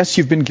so, yes,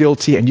 you've been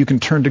guilty, and you can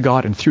turn to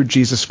God, and through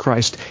Jesus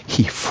Christ,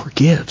 He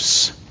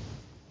forgives.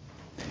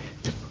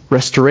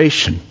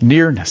 Restoration,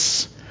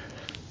 nearness.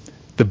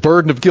 The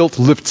burden of guilt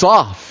lifts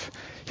off.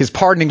 His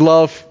pardoning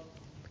love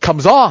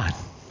comes on.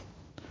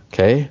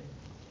 Okay?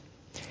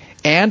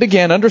 And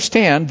again,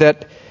 understand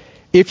that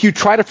if you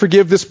try to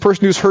forgive this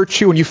person who's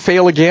hurt you and you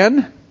fail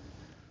again,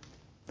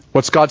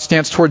 what's God's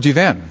stance towards you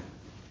then?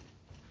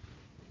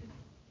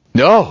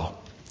 No.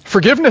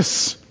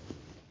 Forgiveness.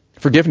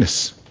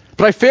 Forgiveness.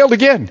 But I failed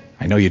again.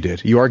 I know you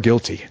did. You are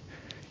guilty.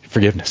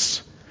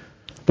 Forgiveness.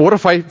 But what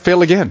if I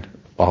fail again?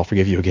 Well, I'll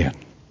forgive you again.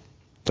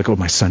 Look at what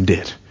my son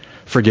did.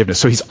 Forgiveness.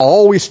 So He's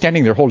always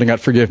standing there holding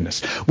out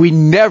forgiveness. We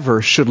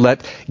never should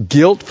let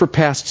guilt for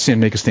past sin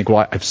make us think,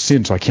 well, I've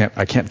sinned, so I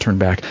can't turn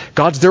back.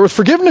 God's there with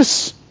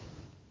forgiveness.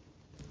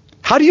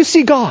 How do you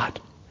see God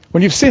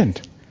when you've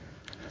sinned?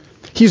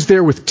 He's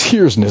there with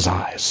tears in His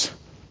eyes,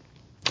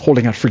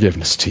 holding out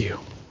forgiveness to you.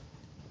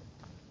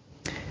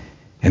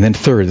 And then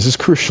third, this is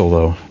crucial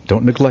though,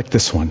 don't neglect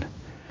this one.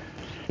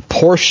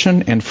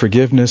 Portion and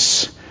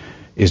forgiveness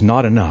is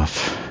not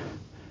enough.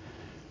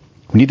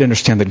 We need to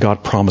understand that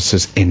God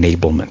promises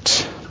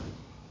enablement.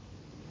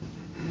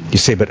 You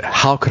say, but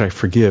how could I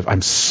forgive?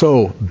 I'm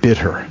so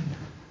bitter.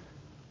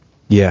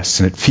 Yes,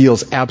 and it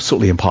feels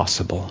absolutely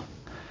impossible.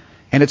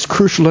 And it's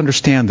crucial to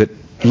understand that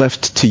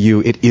left to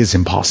you, it is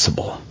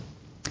impossible.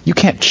 You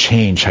can't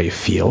change how you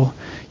feel.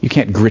 You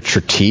can't grit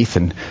your teeth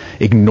and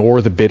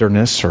ignore the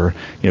bitterness or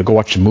go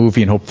watch a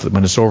movie and hope that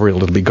when it's over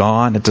it'll be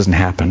gone. It doesn't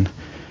happen.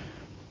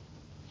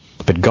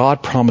 But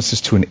God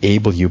promises to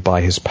enable you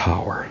by His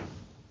power.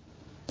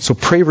 So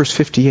pray verse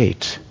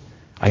 58.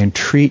 I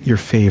entreat your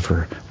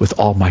favor with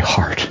all my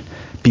heart.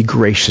 Be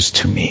gracious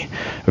to me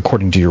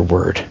according to your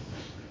word.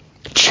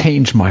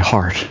 Change my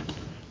heart.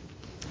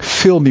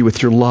 Fill me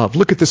with your love.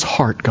 Look at this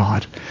heart,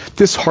 God.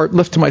 This heart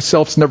left to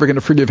myself is never going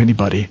to forgive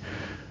anybody.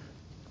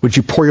 Would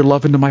you pour your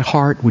love into my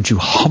heart? Would you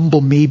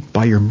humble me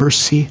by your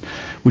mercy?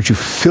 Would you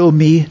fill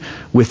me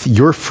with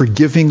your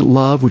forgiving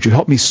love? Would you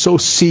help me so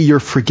see your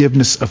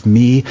forgiveness of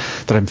me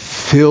that I'm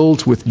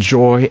filled with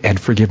joy and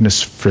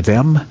forgiveness for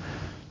them?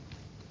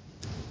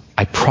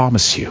 I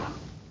promise you,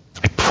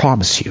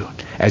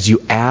 as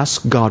you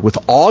ask God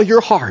with all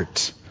your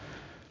heart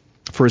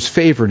for His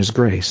favor and His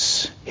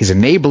grace, His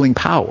enabling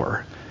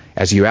power,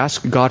 as you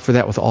ask God for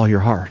that with all your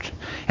heart,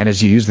 and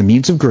as you use the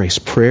means of grace,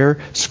 prayer,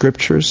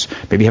 scriptures,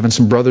 maybe having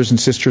some brothers and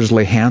sisters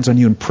lay hands on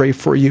you and pray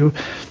for you,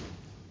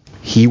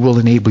 He will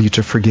enable you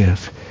to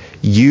forgive.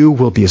 You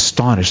will be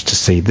astonished to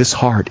say, this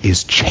heart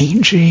is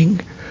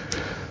changing.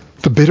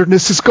 The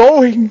bitterness is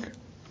going.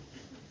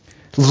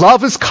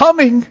 Love is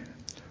coming.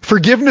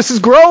 Forgiveness is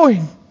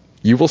growing.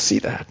 You will see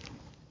that.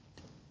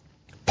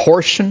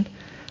 Portion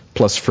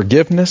plus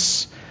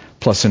forgiveness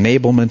plus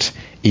enablement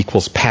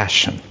equals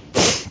passion.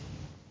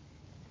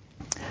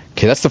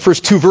 Okay, that's the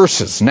first 2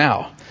 verses.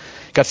 Now,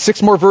 got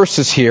 6 more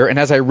verses here, and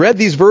as I read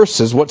these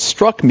verses, what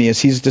struck me is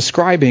he's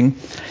describing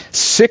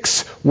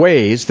 6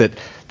 ways that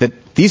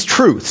these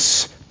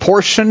truths,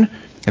 portion,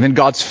 and then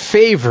God's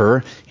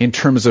favor in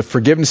terms of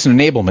forgiveness and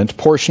enablement,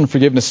 portion,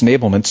 forgiveness,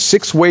 enablement,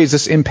 6 ways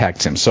this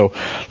impacts him. So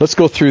let's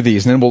go through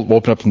these, and then we'll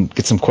open up and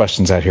get some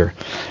questions out here.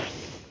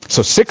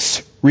 So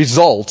 6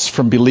 results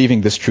from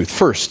believing this truth.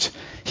 First,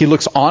 he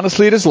looks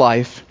honestly at his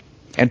life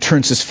and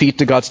turns his feet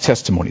to God's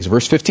testimonies.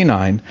 Verse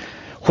 59,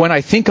 when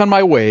I think on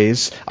my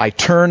ways, I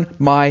turn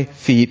my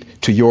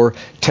feet to your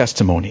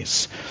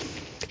testimonies.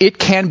 It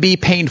can be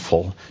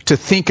painful to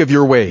think of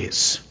your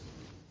ways.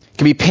 It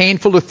can be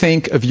painful to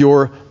think of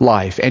your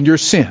life and your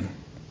sin,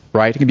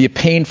 right? It can be a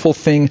painful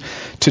thing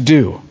to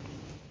do.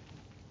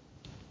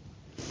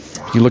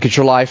 You look at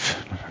your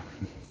life,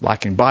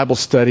 lacking Bible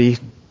study,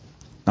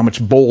 not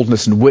much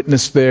boldness and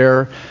witness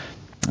there.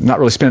 I'm not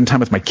really spending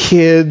time with my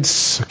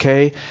kids,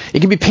 okay? It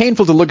can be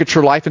painful to look at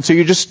your life and so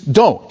you just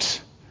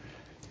don't.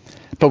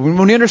 But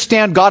when you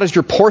understand God is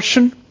your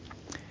portion,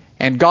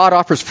 and God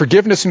offers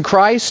forgiveness in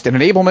Christ and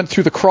enablement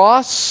through the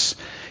cross,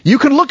 you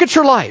can look at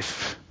your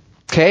life,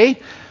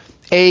 okay?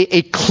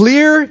 A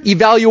clear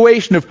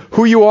evaluation of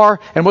who you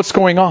are and what's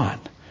going on.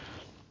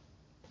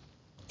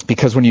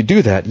 Because when you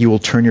do that, you will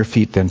turn your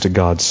feet then to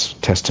God's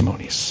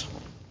testimonies.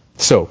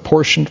 So,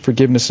 portion,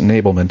 forgiveness,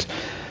 enablement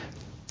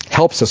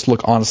helps us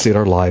look honestly at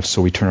our lives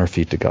so we turn our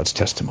feet to God's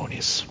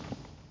testimonies.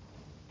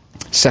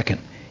 Second,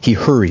 he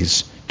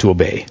hurries to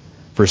obey.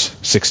 Verse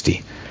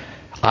 60.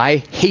 I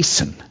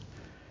hasten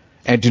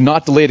and do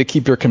not delay to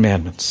keep your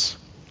commandments.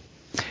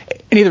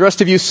 Any of the rest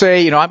of you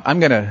say, I'm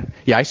going to,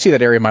 I see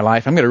that area of my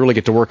life. I'm going to really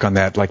get to work on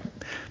that. Like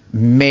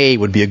May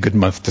would be a good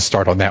month to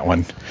start on that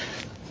one.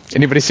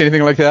 Anybody say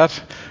anything like that?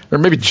 Or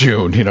maybe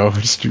June,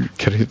 it's going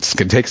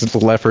to take some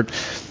little effort.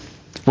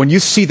 When you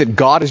see that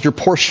God is your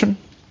portion,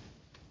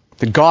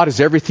 that God is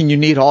everything you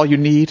need, all you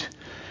need,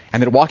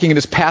 and that walking in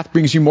His path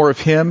brings you more of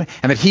Him,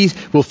 and that He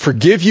will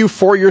forgive you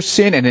for your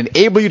sin and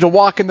enable you to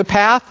walk in the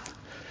path,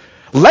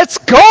 let's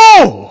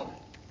go!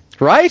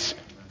 Right?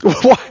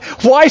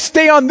 Why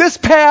stay on this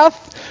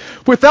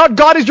path without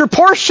God as your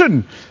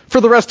portion for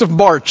the rest of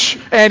March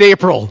and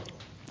April?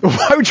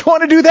 Why would you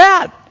want to do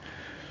that?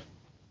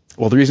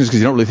 Well, the reason is because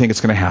you don't really think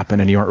it's going to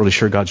happen and you aren't really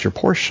sure God's your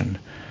portion.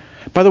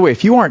 By the way,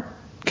 if you aren't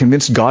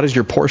convinced God is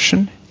your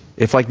portion,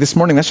 if like this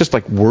morning that's just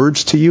like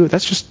words to you,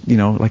 that's just,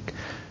 like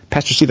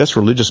Pastor Steve, that's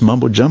religious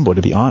mumbo jumbo,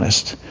 to be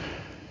honest.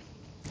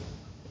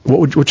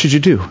 What should you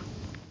do?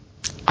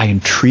 I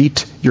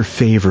entreat your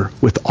favor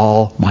with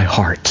all my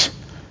heart.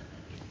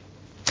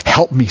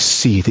 Help me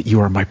see that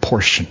you are my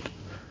portion.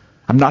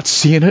 I'm not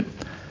seeing it.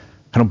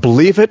 I don't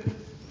believe it.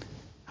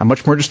 I'm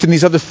much more interested in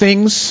these other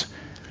things.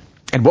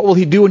 And what will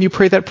He do when you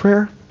pray that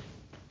prayer?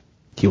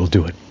 He will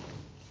do it.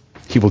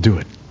 He will do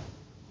it.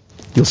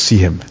 You'll see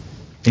Him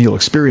and you'll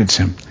experience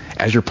Him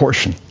as your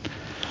portion.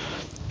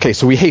 Okay,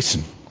 so we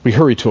hasten. We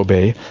hurry to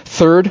obey.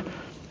 Third,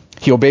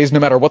 he obeys no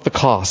matter what the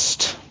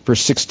cost.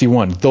 Verse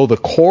 61, though the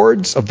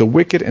cords of the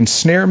wicked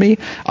ensnare me,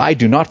 I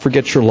do not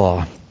forget your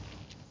law.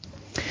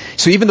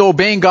 So even though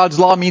obeying God's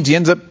law means he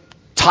ends up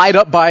tied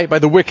up by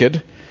the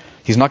wicked,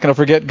 he's not going to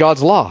forget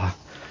God's law.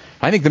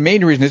 I think the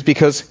main reason is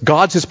because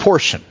God's his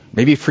portion.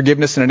 Maybe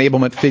forgiveness and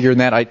enablement figure in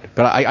that.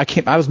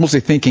 I was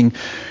mostly thinking,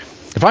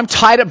 if I'm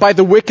tied up by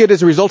the wicked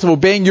as a result of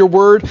obeying your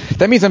word,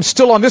 that means I'm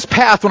still on this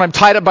path when I'm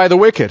tied up by the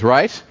wicked,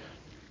 right?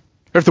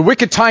 Or if the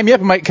wicked tie me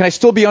up, can I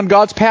still be on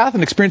God's path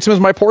and experience him as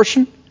my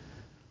portion?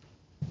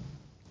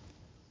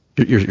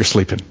 You're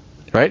sleeping,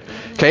 right?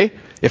 Okay.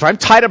 If I'm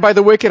tied up by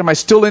the wicked, can I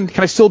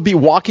still be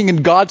walking in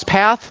God's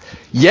path?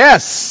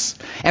 Yes.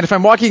 And if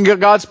I'm walking in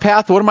God's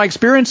path, what am I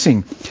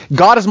experiencing?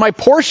 God is my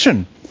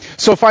portion.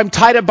 So if I'm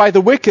tied up by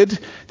the wicked,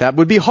 that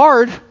would be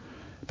hard,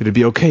 but it'd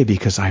be okay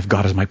because I have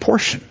God as my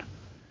portion.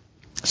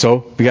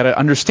 So we got to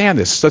understand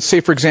this. Let's say,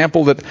 for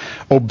example, that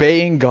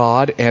obeying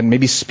God and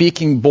maybe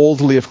speaking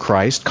boldly of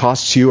Christ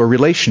costs you a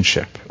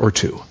relationship or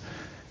two.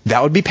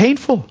 That would be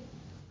painful,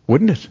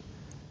 wouldn't it?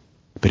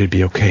 But it'd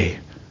be okay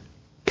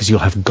because you'll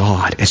have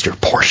God as your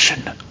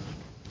portion.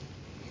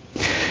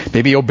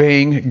 Maybe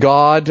obeying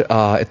God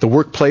at the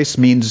workplace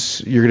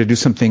means you're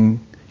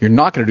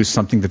not going to do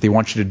something that they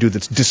want you to do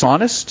that's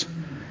dishonest.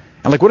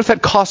 And what if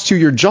that costs you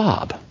your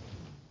job?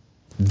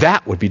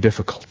 That would be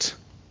difficult.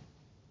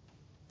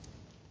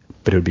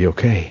 But it would be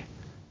okay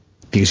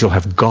because you'll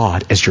have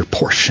God as your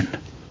portion.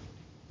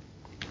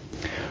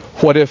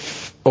 What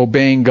if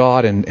obeying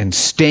God and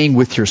staying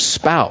with your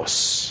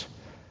spouse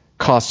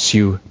costs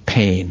you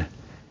pain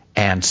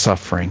and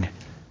suffering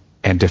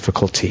and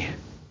difficulty?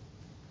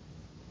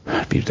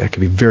 That could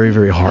be very,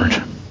 very hard.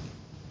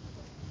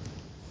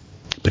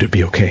 But it'd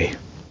be okay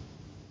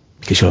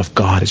because you'll have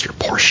God as your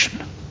portion.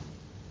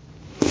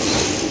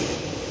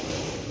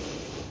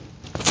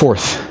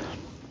 Fourth,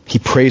 he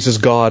praises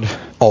God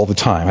all the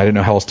time. I didn't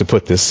know how else to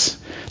put this.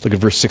 Look at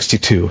verse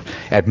 62.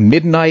 At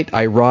midnight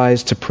I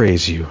rise to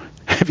praise you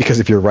because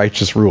of your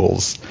righteous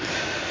rules.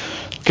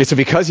 Okay, so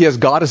because he has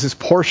God as his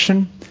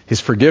portion, his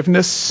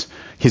forgiveness,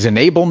 his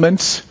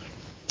enablement,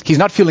 he's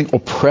not feeling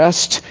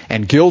oppressed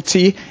and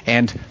guilty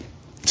and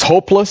it's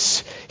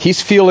hopeless.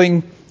 He's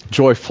feeling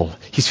joyful.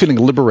 He's feeling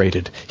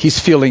liberated. He's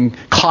feeling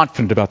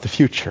confident about the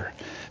future.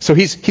 So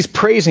he's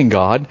praising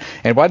God.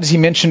 And why does he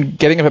mention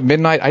getting up at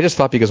midnight? I just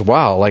thought because,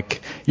 wow,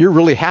 you're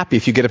really happy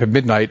if you get up at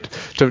midnight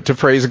to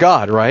praise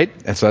God, right?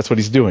 And so that's what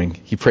he's doing.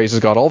 He praises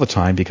God all the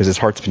time because his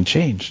heart's been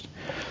changed.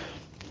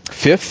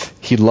 Fifth,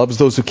 he loves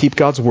those who keep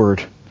God's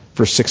word.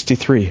 Verse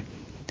 63.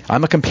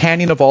 I'm a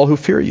companion of all who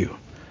fear you,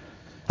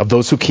 of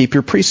those who keep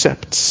your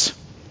precepts.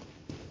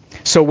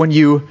 So when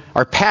you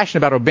are passionate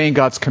about obeying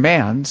God's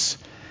commands,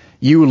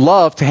 you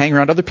love to hang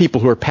around other people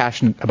who are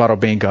passionate about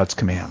obeying God's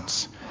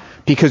commands.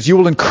 Because you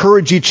will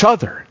encourage each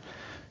other.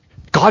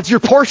 God's your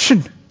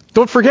portion.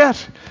 Don't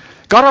forget.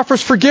 God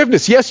offers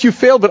forgiveness. Yes, you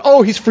failed,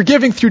 but he's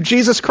forgiving through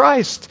Jesus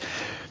Christ.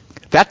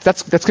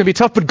 That's going to be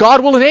tough, but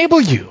God will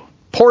enable you.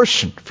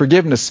 Portion,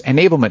 forgiveness,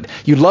 enablement.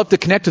 You love to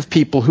connect with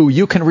people who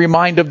you can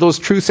remind of those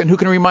truths and who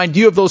can remind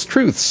you of those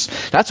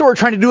truths. That's what we're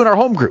trying to do in our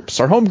home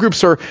groups. Our home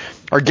groups are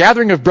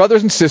gathering of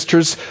brothers and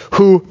sisters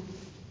who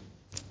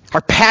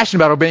are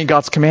passionate about obeying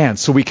God's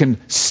commands so we can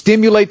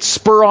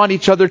spur on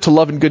each other to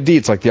love and good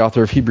deeds, like the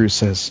author of Hebrews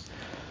says.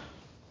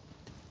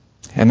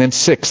 And then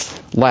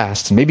sixth,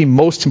 last, and maybe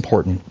most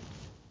important,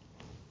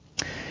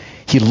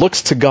 he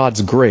looks to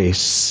God's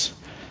grace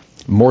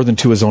more than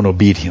to his own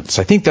obedience.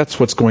 I think that's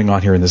what's going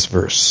on here in this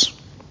verse.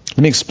 Let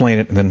me explain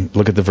it and then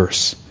look at the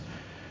verse.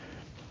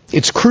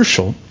 It's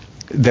crucial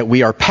that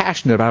we are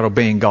passionate about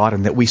obeying God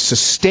and that we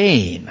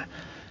sustain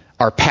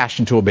our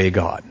passion to obey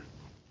God.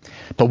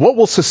 But what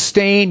will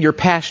sustain your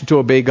passion to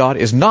obey God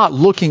is not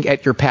looking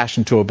at your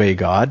passion to obey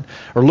God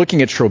or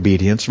looking at your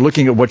obedience or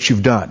looking at what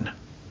you've done.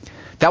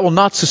 That will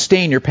not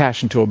sustain your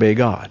passion to obey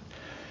God.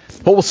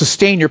 What will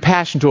sustain your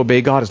passion to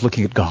obey God is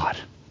looking at God.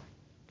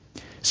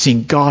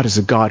 Seeing God as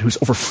a God who's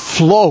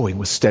overflowing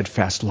with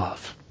steadfast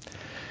love.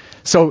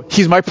 So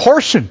he's my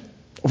portion.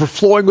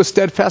 Overflowing with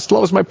steadfast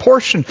love is my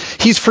portion.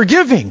 He's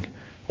forgiving.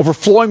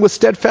 Overflowing with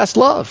steadfast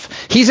love.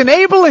 He's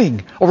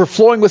enabling,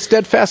 overflowing with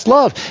steadfast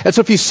love. And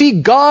so if you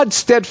see God's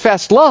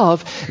steadfast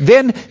love,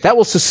 then that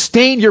will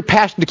sustain your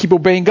passion to keep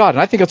obeying God.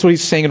 And I think that's what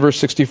he's saying in verse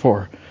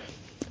 64.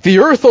 The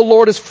earth, O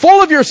Lord, is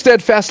full of your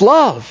steadfast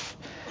love.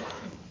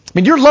 I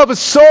mean, your love is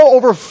so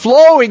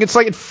overflowing, it's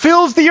like it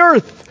fills the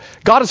earth.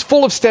 God is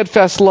full of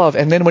steadfast love.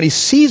 And then when he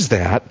sees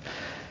that,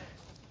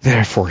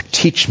 therefore,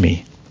 teach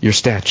me your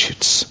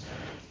statutes.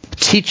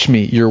 Teach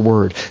me your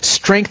word.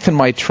 Strengthen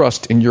my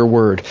trust in your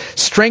word.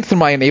 Strengthen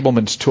my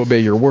enablement to obey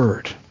your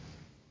word.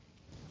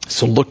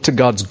 So look to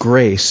God's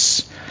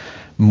grace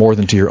more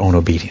than to your own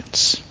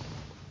obedience.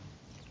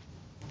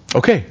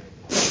 Okay.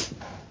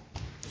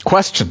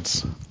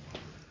 Questions?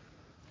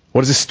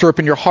 What does this stir up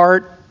in your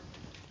heart?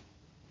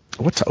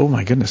 Oh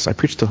my goodness, I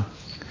preached it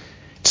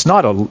is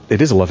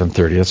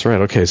 11:30, that's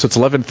right. Okay, so it's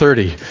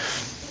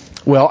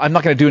 11:30. Well, I'm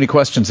not going to do any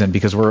questions then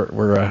because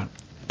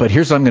but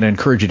here's what I'm going to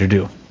encourage you to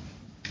do.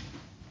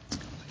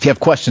 If you have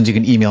questions, you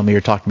can email me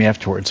or talk to me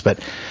afterwards. But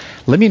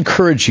let me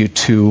encourage you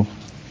to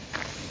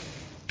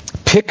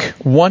pick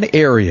one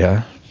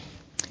area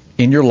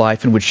in your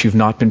life in which you've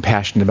not been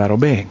passionate about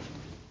obeying.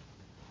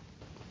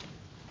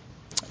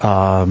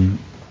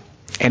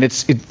 And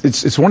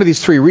it's one of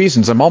these three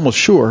reasons, I'm almost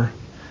sure.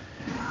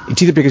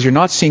 It's either because you're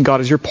not seeing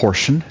God as your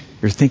portion,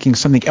 you're thinking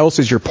something else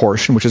is your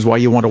portion, which is why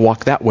you want to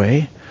walk that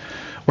way,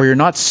 or you're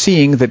not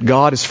seeing that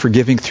God is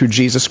forgiving through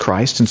Jesus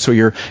Christ, and so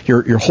you're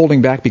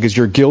holding back because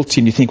you're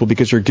guilty, and you think, well,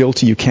 because you're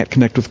guilty, you can't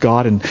connect with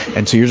God,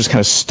 and so you're just kind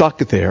of stuck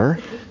there.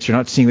 So you're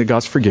not seeing that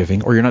God's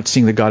forgiving, or you're not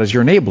seeing that God is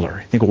your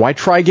enabler. You think, well, why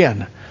try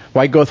again?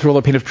 Why go through all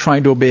the pain of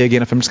trying to obey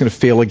again if I'm just going to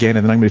fail again,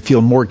 and then I'm going to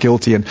feel more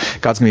guilty, and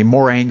God's going to be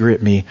more angry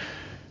at me?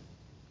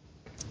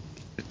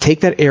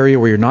 Take that area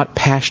where you're not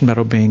passionate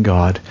about obeying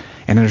God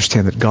and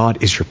understand that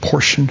God is your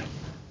portion.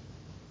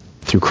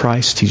 Through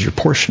Christ, He's your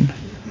portion.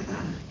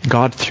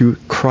 God through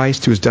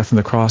Christ, through His death on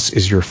the cross,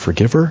 is your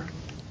forgiver.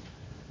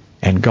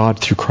 And God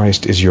through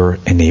Christ is your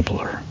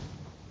enabler.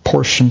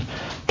 Portion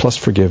plus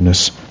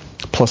forgiveness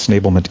plus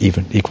enablement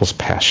even equals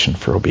passion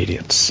for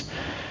obedience.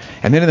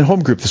 And then in the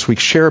home group this week,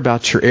 share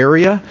about your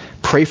area,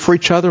 pray for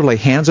each other, lay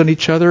hands on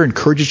each other,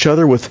 encourage each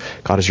other with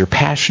God is your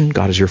passion,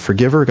 God is your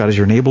forgiver, God is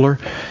your enabler,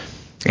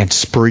 and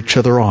spur each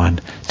other on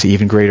to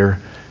even greater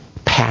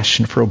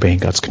passion for obeying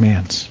God's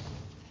commands.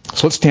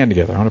 So let's stand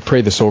together. I want to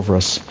pray this over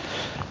us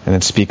and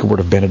then speak a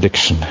word of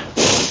benediction.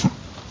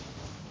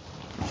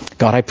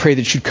 God, I pray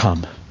that you'd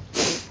come.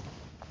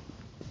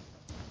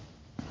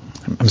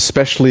 I'm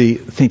especially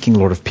thinking,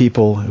 Lord, of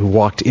people who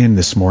walked in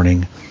this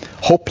morning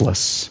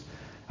hopeless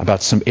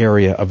about some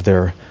area of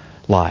their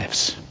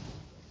lives.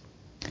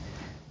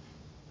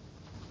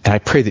 And I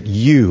pray that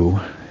you,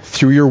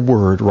 through your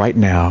word right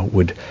now,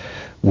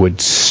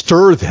 would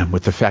stir them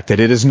with the fact that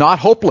it is not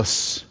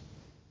hopeless.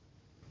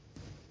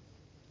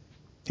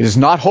 It is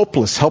not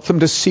hopeless. Help them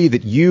to see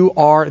that you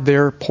are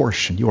their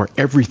portion. You are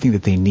everything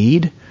that they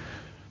need,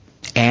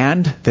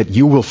 and that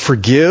you will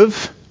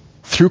forgive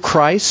through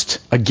Christ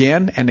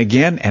again and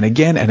again and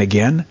again and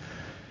again,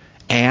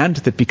 and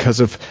that because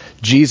of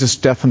Jesus'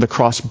 death on the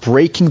cross,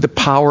 breaking the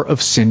power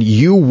of sin,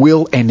 you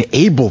will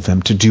enable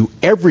them to do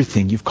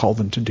everything you've called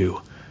them to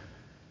do.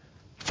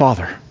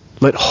 Father,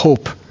 let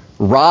hope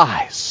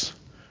rise.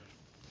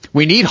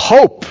 We need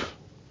hope.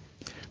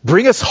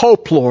 Bring us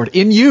hope, Lord,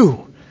 in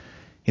you,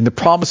 in the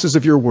promises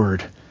of your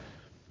word,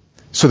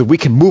 so that we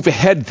can move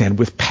ahead then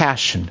with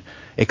passion,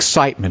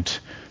 excitement,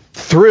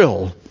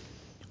 thrill,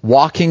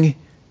 walking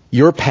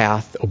your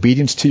path,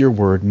 obedience to your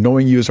word,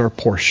 knowing you as our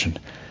portion.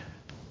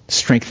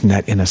 Strengthen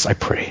that in us, I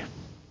pray.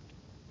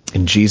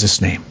 In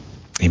Jesus' name,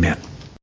 amen.